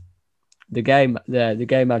says, the gay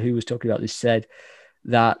man who was talking about this said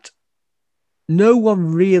that no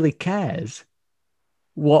one really cares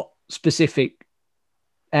what specific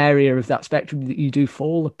area of that spectrum that you do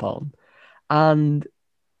fall upon, and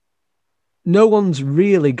no one's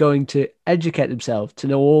really going to educate themselves to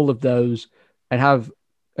know all of those and have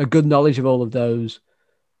a good knowledge of all of those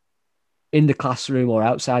in the classroom or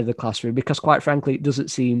outside the classroom, because quite frankly, it doesn't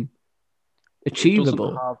seem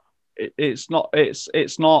achievable. It's not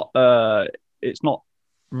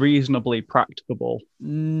reasonably practicable.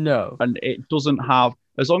 No. And it doesn't have,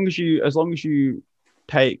 as long as you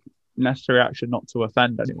take necessary action not to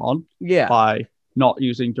offend anyone, by not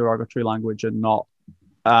using derogatory language and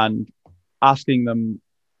asking them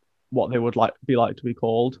what they would be like to be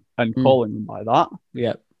called and calling them by that,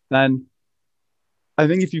 then I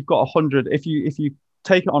think if you've got 100, if you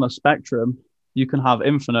take it on a spectrum, you can have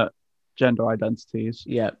infinite gender identities.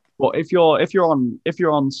 Yeah. But if you're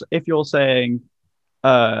saying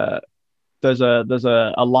there's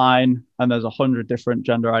a line and there's 100 different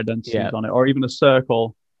gender identities on it, or even a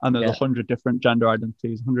circle and there's 100 different gender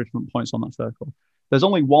identities, 100 different points on that circle, there's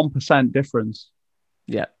only 1% difference.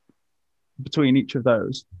 Yeah. Between each of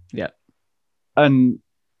those. Yeah. And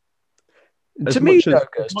as much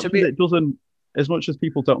as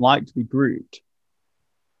people don't like to be grouped,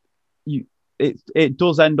 it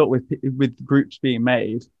does end up with groups being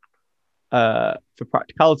made for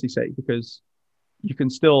practicality's sake, because you can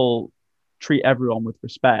still treat everyone with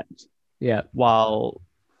respect, while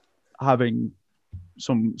having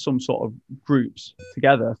some sort of groups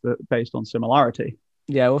together based on similarity.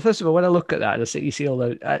 Yeah, well, first of all, when I look at that, you see all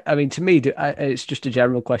those. I mean, to me, it's just a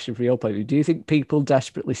general question for your point of view. Do you think people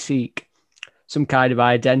desperately seek some kind of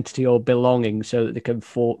identity or belonging so that they can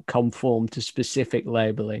conform to specific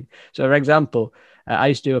labeling? So, for example, I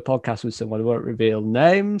used to do a podcast with someone, who won't reveal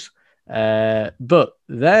names, but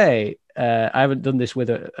I haven't done this with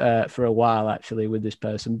for a while, actually, with this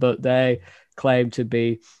person, but they claim to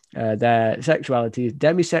be, their sexuality is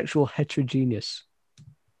demisexual heterogeneous.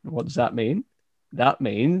 What does that mean? That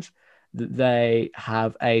means that they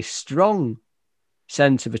have a strong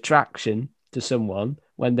sense of attraction to someone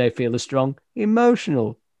when they feel a strong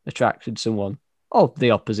emotional attraction to someone of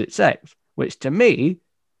the opposite sex, which to me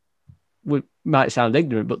might sound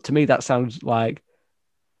ignorant, but to me that sounds like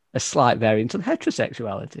a slight variant on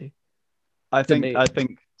heterosexuality. I think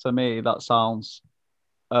to me that sounds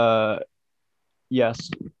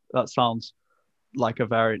yes, that sounds like a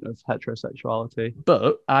variant of heterosexuality.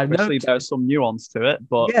 But obviously there's some nuance to it,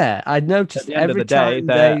 but yeah, I'd noticed at the end of the day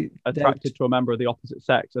they're attracted to a member of the opposite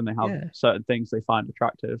sex and they have certain things they find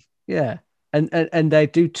attractive. Yeah. And they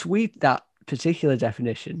do tweet that particular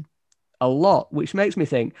definition a lot, which makes me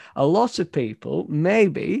think a lot of people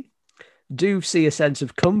maybe do see a sense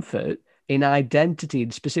of comfort in identity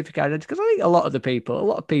and specific identity. Because I think a lot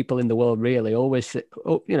of people in the world really always,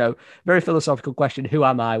 very philosophical question: who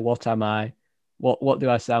am I? What am I? What do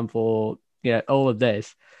I stand for? All of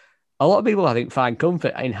this. A lot of people, I think, find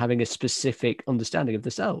comfort in having a specific understanding of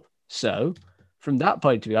the self. So, from that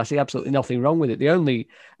point of view, I see absolutely nothing wrong with it. The only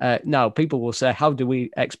now people will say, how do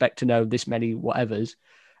we expect to know this many whatevers?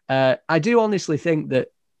 I do honestly think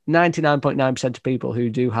that 99.9% of people who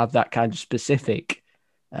do have that kind of specific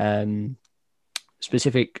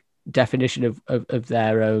definition of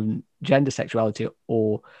their own gender, sexuality,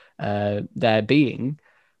 or their being,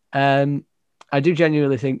 I do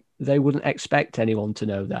genuinely think they wouldn't expect anyone to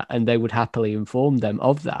know that, and they would happily inform them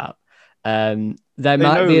of that. They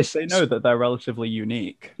know that they're relatively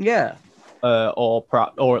unique. Yeah. Or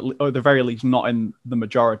at the very least not in the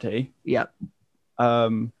majority. Yeah.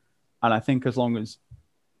 And I think as long as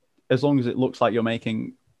it looks like you're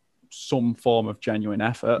making some form of genuine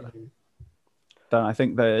effort, then I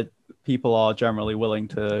think that people are generally willing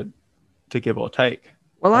to give or take.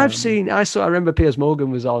 Well, I remember Piers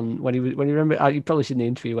Morgan was on when you've probably seen the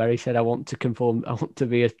interview where he said, I want to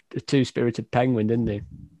be a two-spirited penguin, didn't he?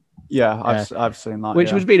 Yeah, I've seen that.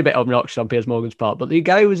 Which was being a bit obnoxious on Piers Morgan's part. But the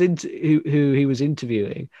guy who he was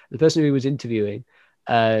interviewing, the person who he was interviewing,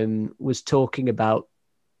 was talking about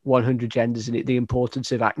 100 genders and the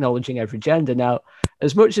importance of acknowledging every gender. Now,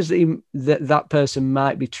 as much as that person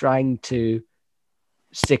might be trying to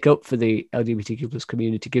stick up for the LGBTQ plus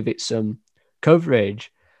community, give it some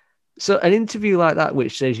coverage, so an interview like that,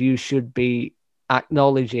 which says you should be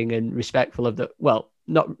acknowledging and respectful of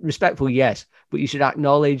not respectful, yes, but you should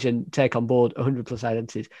acknowledge and take on board 100 plus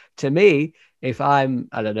identities. To me, if I'm,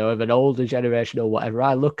 I don't know, of an older generation or whatever,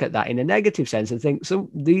 I look at that in a negative sense and think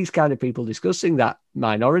these kind of people discussing that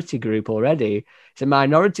minority group already, it's a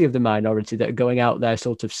minority of the minority that are going out there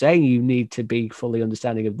sort of saying you need to be fully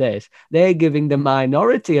understanding of this. They're giving the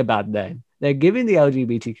minority a bad name. They're giving the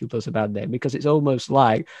LGBTQ plus a bad name because it's almost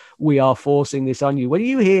like we are forcing this on you. When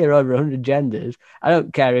you hear over 100 genders, I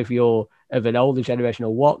don't care if you're of an older generation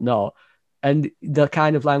or whatnot, and the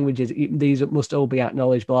kind of languages, these must all be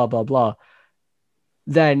acknowledged, blah, blah, blah.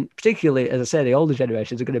 Then, particularly, as I say, the older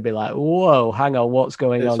generations are going to be like, whoa, hang on, what's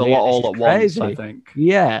going on here? It's a lot all at once, I think.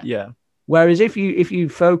 Yeah. Whereas if you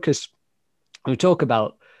focus, we talk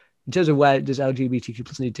about, in terms of where does LGBTQ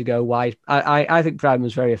plus need to go, why I think Pride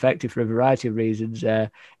was very effective for a variety of reasons,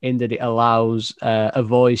 in that it allows a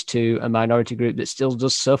voice to a minority group that still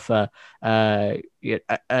does suffer a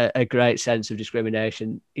great sense of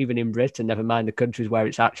discrimination, even in Britain, never mind the countries where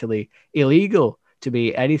it's actually illegal to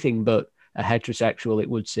be anything but a heterosexual, it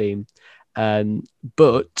would seem.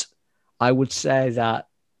 But I would say that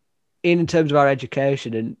in terms of our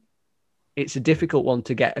education, and it's a difficult one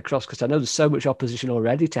to get across because I know there's so much opposition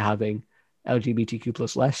already to having LGBTQ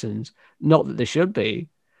plus lessons. Not that there should be,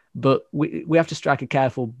 but we have to strike a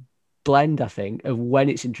careful blend, I think, of when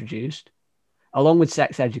it's introduced, along with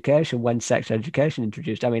sex education, when sex education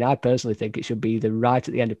introduced. I mean, I personally think it should be either right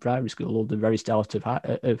at the end of primary school or the very start of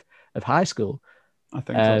high school. I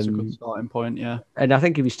think that's a good starting point, yeah. And I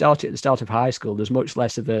think if you start it at the start of high school, there's much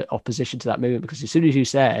less of an opposition to that movement because as soon as you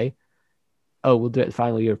say, oh, we'll do it at the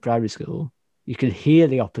final year of primary school, you can hear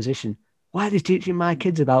the opposition. Why are they teaching my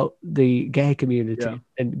kids about the gay community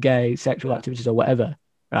and gay sexual activities or whatever,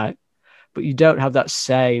 right? But you don't have that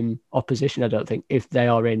same opposition, I don't think, if they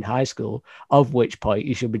are in high school, of which point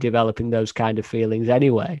you should be developing those kind of feelings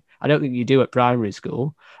anyway. I don't think you do at primary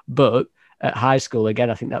school, but at high school, again,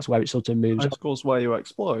 I think that's where it sort of moves. High school's where you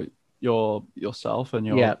exploit yourself and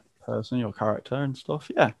your person, your character and stuff,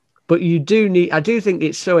 yeah. But I do think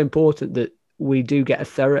it's so important that we do get a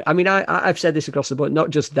thorough. I mean, I've said this across the board, not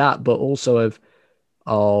just that, but also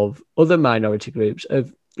of other minority groups,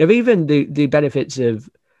 of even the benefits of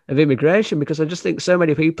of immigration, because I just think so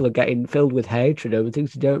many people are getting filled with hatred over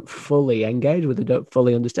things they don't fully engage with, they don't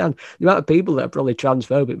fully understand. The amount of people that are probably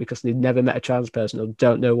transphobic because they've never met a trans person or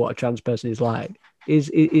don't know what a trans person is like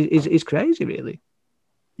is crazy, really.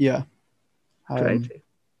 Yeah. Crazy.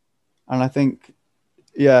 And I think,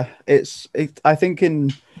 I think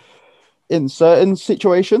in certain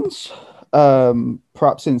situations,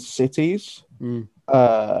 perhaps in cities,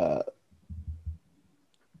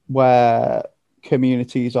 where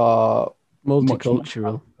communities are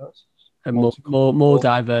multicultural and more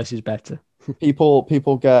diverse is better.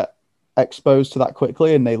 people get exposed to that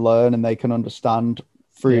quickly, and they learn and they can understand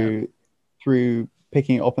through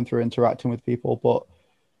picking it up and through interacting with people. But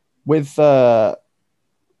with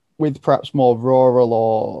perhaps more rural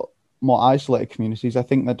or more isolated communities, I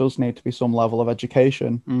think there does need to be some level of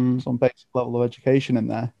education, some basic level of education in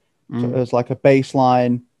there. So there's like a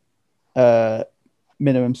baseline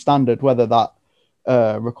minimum standard, whether that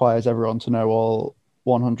requires everyone to know all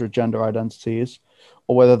 100 gender identities,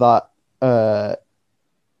 or whether that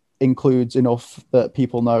includes enough that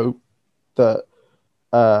people know that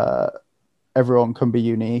everyone can be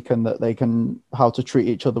unique and that they can how to treat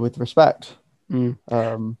each other with respect.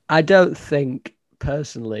 I don't think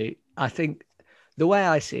personally. I think the way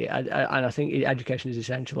I see it, and I think education is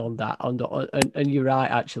essential on that. And you're right,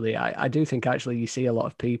 actually. I do think actually you see a lot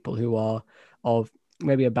of people who are of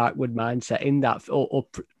maybe a backward mindset in that, or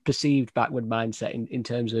perceived backward mindset in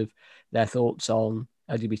terms of their thoughts on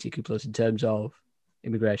LGBTQ plus, in terms of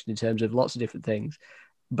immigration, in terms of lots of different things.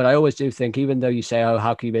 But I always do think, even though you say, oh,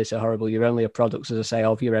 how can you be so horrible? You're only a product, as I say,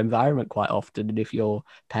 of your environment quite often. And if your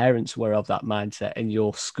parents were of that mindset, and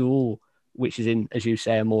your school, which is in, as you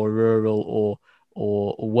say, a more rural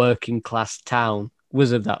or working class town,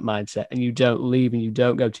 was of that mindset, and you don't leave and you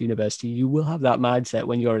don't go to university, you will have that mindset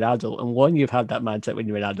when you're an adult. And when you've had that mindset when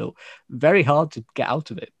you're an adult, very hard to get out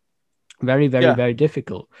of it. Very, very, very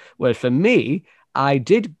difficult. Whereas for me, I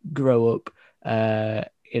did grow up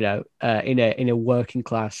in a working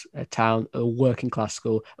class town, a working class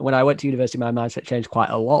school. And when I went to university, my mindset changed quite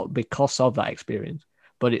a lot because of that experience.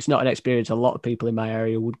 But it's not an experience a lot of people in my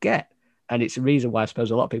area would get. And it's a reason why I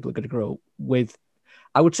suppose a lot of people are going to grow up with,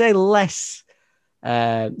 I would say, less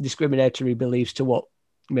discriminatory beliefs to what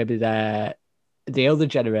maybe the other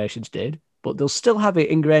generations did. But they'll still have it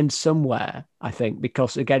ingrained somewhere, I think,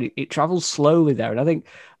 because, again, it travels slowly there. And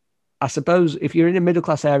I suppose if you're in a middle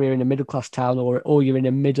class area, in a middle class town, or you're in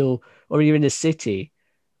you're in a city,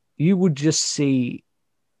 you would just see,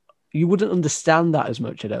 you wouldn't understand that as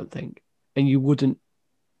much, I don't think, and you wouldn't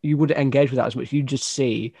engage with that as much. You just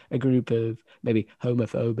see a group of maybe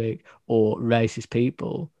homophobic or racist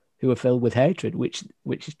people who are filled with hatred, which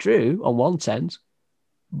is true on one sense,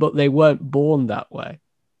 but they weren't born that way.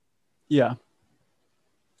 Yeah,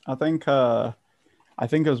 I think as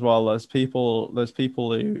well, there's people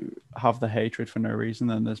who have the hatred for no reason,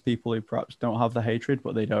 and there's people who perhaps don't have the hatred,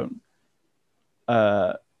 but they don't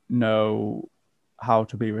know how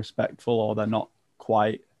to be respectful, or they're not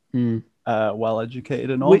quite well educated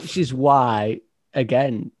enough. Which is why,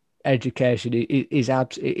 again, education is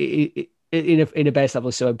absolutely in a base level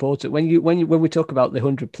is so important. When we talk about the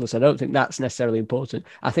 100+, I don't think that's necessarily important.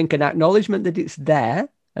 I think an acknowledgement that it's there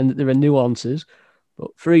and that there are nuances.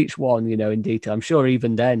 But for each one, in detail, I'm sure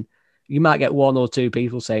even then you might get one or two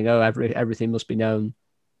people saying, oh, everything must be known.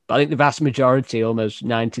 But I think the vast majority, almost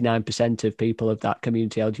 99% of people of that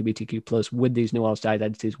community, LGBTQ plus, with these nuanced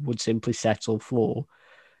identities, would simply settle for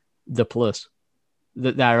the plus.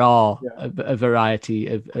 That there are a variety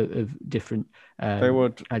of different they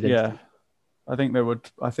would identities. I think they would.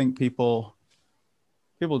 I think people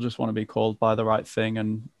just want to be called by the right thing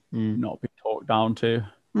and not be talked down to.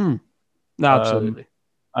 No, absolutely.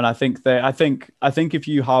 And I think if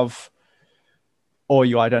you have, or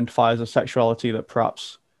you identify as a sexuality that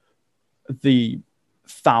perhaps the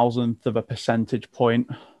 1,000th of a percentage point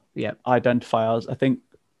identify as, I think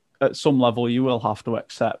at some level you will have to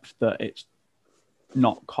accept that it's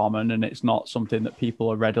not common and it's not something that people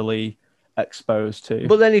are readily exposed to.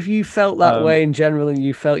 But then if you felt that way in general and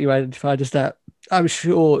you felt you identified as that, I'm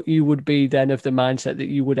sure you would be then of the mindset that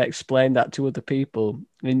you would explain that to other people.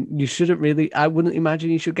 And you shouldn't really, I wouldn't imagine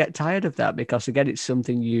you should get tired of that, because again, it's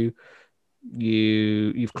something you've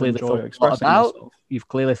clearly thought a lot about. Yourself. You've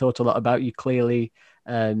clearly thought a lot about. You clearly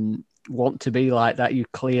want to be like that. You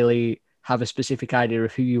clearly have a specific idea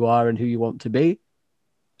of who you are and who you want to be.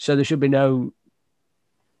 So there should be no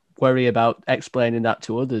worry about explaining that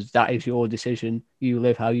to others. That is your decision. You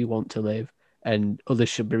live how you want to live, and others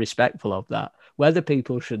should be respectful of that. Whether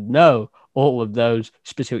people should know all of those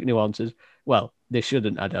specific nuances, well, they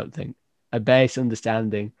shouldn't, I don't think. A base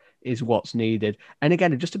understanding is what's needed. And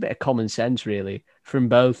again, just a bit of common sense, really, from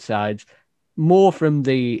both sides. More from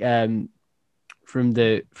from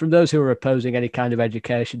those who are opposing any kind of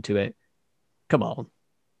education to it. Come on,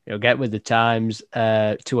 get with the times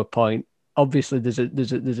to a point. Obviously, there's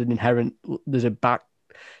an inherent back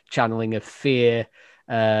channeling of fear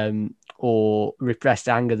or repressed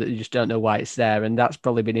anger that you just don't know why it's there, and that's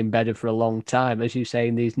probably been embedded for a long time, as you say,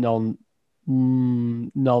 in these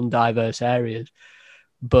non-diverse areas.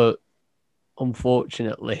 But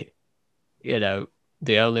unfortunately,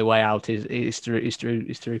 the only way out is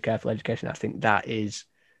through careful education. I think that is,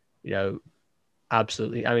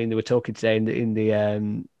 absolutely. I mean, they were talking today in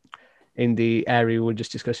the area we were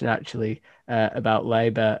just discussing actually about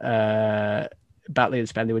Labour, Batley and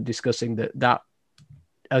Spen. They were discussing that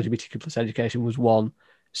LGBTQ plus education was one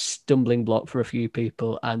stumbling block for a few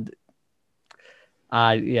people, and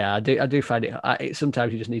I do find it.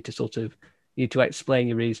 Sometimes you just need to explain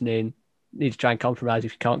your reasoning. Need to try and compromise.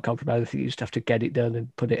 If you can't compromise, I think you just have to get it done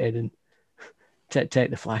and put it in and take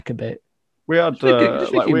the flack a bit. We had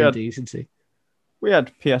decency. We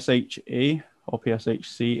had PSHE or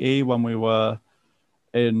PSHCE when we were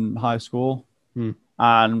in high school,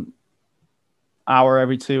 and hour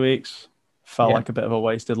every 2 weeks felt like a bit of a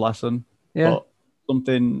wasted lesson. Yeah, but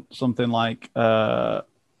something like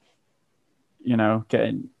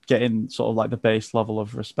getting sort of like the base level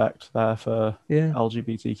of respect there for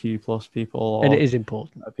LGBTQ plus people, or, and it is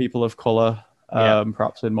important. People of color,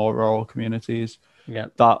 perhaps in more rural communities. Yeah,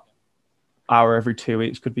 that hour every 2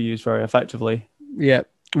 weeks could be used very effectively. Yeah,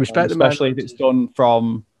 respect, especially if it's done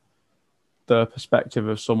from the perspective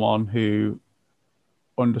of someone who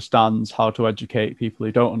understands how to educate people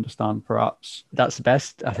who don't understand. Perhaps that's the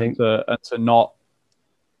best, I think, and to not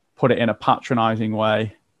put it in a patronizing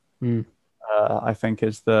way. I think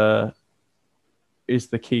is the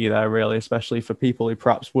key there, really, especially for people who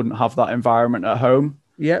perhaps wouldn't have that environment at home.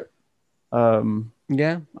 Yeah. I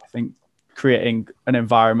think creating an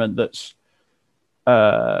environment that's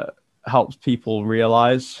helps people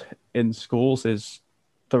realize in schools is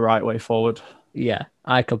the right way forward. Yeah,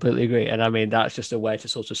 I completely agree. And I mean, that's just a way to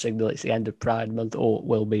sort of signal it's the end of Pride Month, or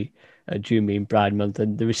will be June being Pride Month.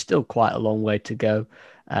 And there is still quite a long way to go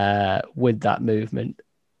with that movement.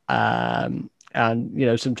 And,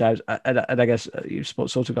 sometimes, and I guess you've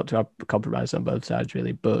sort of got to have a compromise on both sides,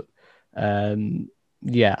 really. But I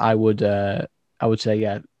would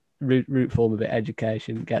say, root form of it,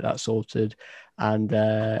 education, get that sorted. And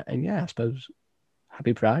I suppose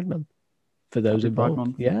happy Pride Month for those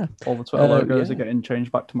involved. Yeah. All the Twitter logos are getting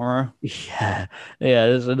changed back tomorrow. Yeah. Yeah.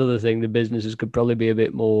 There's another thing. The businesses could probably be a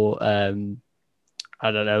bit more,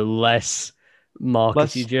 less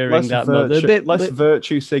marketed during that month. Less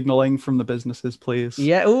virtue signaling from the businesses, please.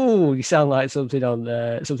 Yeah. Oh, you sound like something on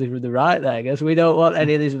something from the right there. I guess we don't want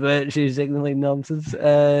any of this virtue signaling nonsense. But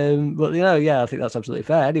I think that's absolutely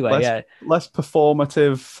fair. Anyway, less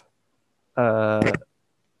performative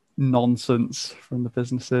nonsense from the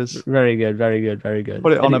businesses. Very good, very good, very good.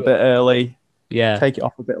 Put it on a bit early. Yeah. Take it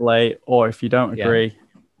off a bit late, or if you don't agree,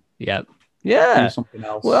 do something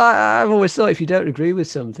else. Well, I've always thought if you don't agree with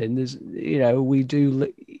something, there's we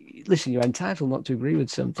do listen. You're entitled not to agree with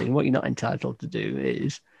something. What you're not entitled to do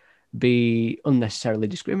is be unnecessarily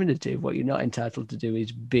discriminative. What you're not entitled to do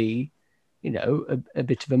is be, a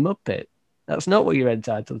bit of a muppet. That's not what you're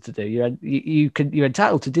entitled to do. You're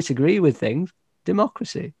entitled to disagree with things.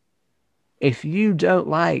 Democracy. If you don't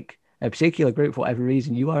like a particular group for whatever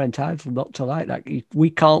reason, you are entitled not to like that. We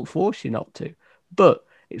can't force you not to. But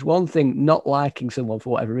it's one thing not liking someone for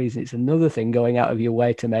whatever reason. It's another thing going out of your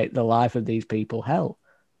way to make the life of these people hell.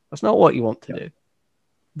 That's not what you want to do.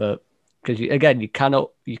 But because you cannot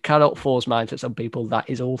force mindsets on people. That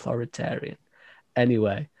is authoritarian.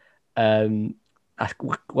 Anyway, we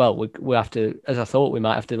have to, as I thought, we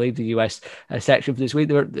might have to leave the US section for this week.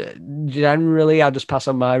 Generally, I'll just pass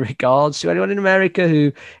on my regards to anyone in America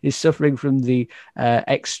who is suffering from the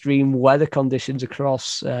extreme weather conditions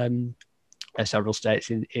across several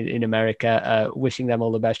states in America. Wishing them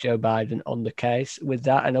all the best, Joe Biden, on the case with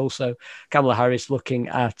that. And also Kamala Harris looking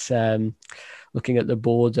at the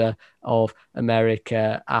border of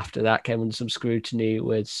America. After that came under some scrutiny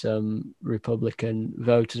with some Republican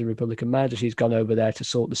voters and Republican managers. She's gone over there to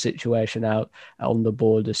sort the situation out on the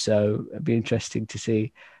border. So it'd be interesting to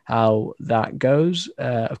see how that goes.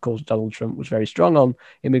 Of course, Donald Trump was very strong on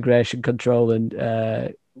immigration control,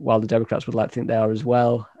 and while the Democrats would like to think they are as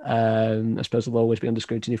well, I suppose they'll always be under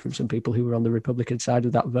scrutiny from some people who were on the Republican side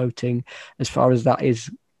of that voting, as far as that is,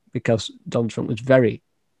 because Donald Trump was very,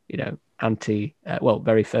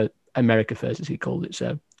 very America first, as he called it.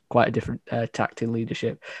 So quite a different tact in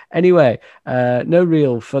leadership. Anyway, no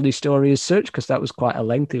real funny story as such, because that was quite a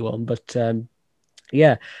lengthy one. But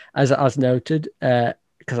yeah, as noted,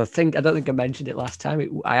 because I don't think I mentioned it last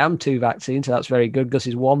time. I am 2 vaccines, so that's very good. Gus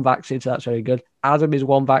is 1 vaccine, so that's very good. Adam is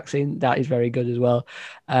 1 vaccine, that is very good as well.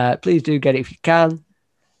 Please do get it if you can.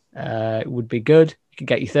 It would be good. You can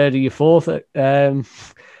get your 3rd or your 4th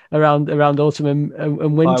around autumn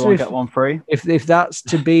and winter. Buy one, get one free. If that's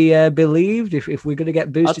to be believed, if we're going to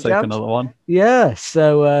get boosted, I'd take another one. Yeah,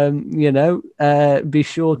 so be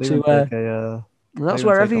sure to. That's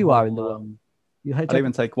wherever you are in the world. I'd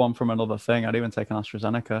even take one from another thing. I'd even take an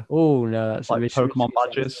AstraZeneca. Oh no, that's like Pokemon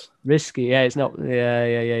badges. Risky, yeah. It's not.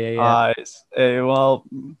 Yeah. Well,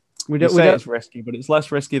 we don't say it's risky, but it's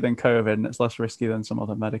less risky than COVID, and it's less risky than some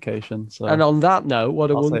other medication. So, and on that note, what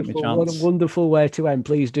a wonderful way to end.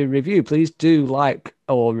 Please do review. Please do like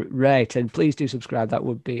or rate, and please do subscribe. That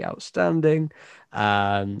would be outstanding.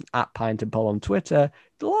 At Pint and Poll on Twitter,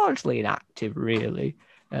 largely inactive, really.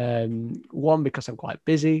 1, because I'm quite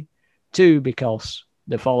busy. 2, because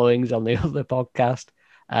the following's on the other podcast.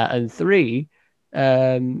 And 3,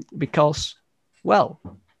 because, well,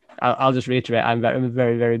 I'll just reiterate, I'm a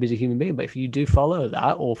very, very busy human being. But if you do follow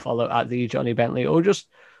that, or follow at the Johnny Bentley,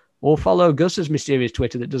 or follow Gus's mysterious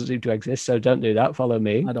Twitter that doesn't seem to exist, so don't do that. Follow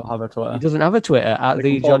me. I don't have a Twitter. He doesn't have a Twitter at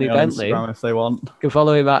the Johnny Bentley. If they want, you can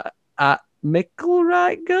follow him at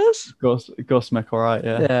Micklewright, Gus. Gus Micklewright,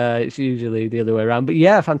 yeah. It's usually the other way around, but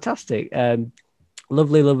yeah, fantastic.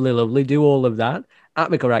 Lovely. Do all of that at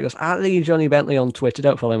Micklewright Gus, at the Johnny Bentley on Twitter.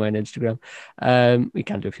 Don't follow me on Instagram. You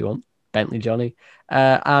can do if you want. Bentley Johnny.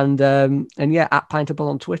 And yeah, at Pintable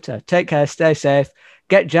on Twitter. Take care, stay safe,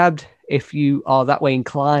 get jabbed if you are that way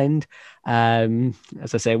inclined. As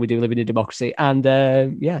I say, we do live in a democracy. And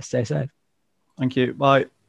yeah, stay safe. Thank you. Bye.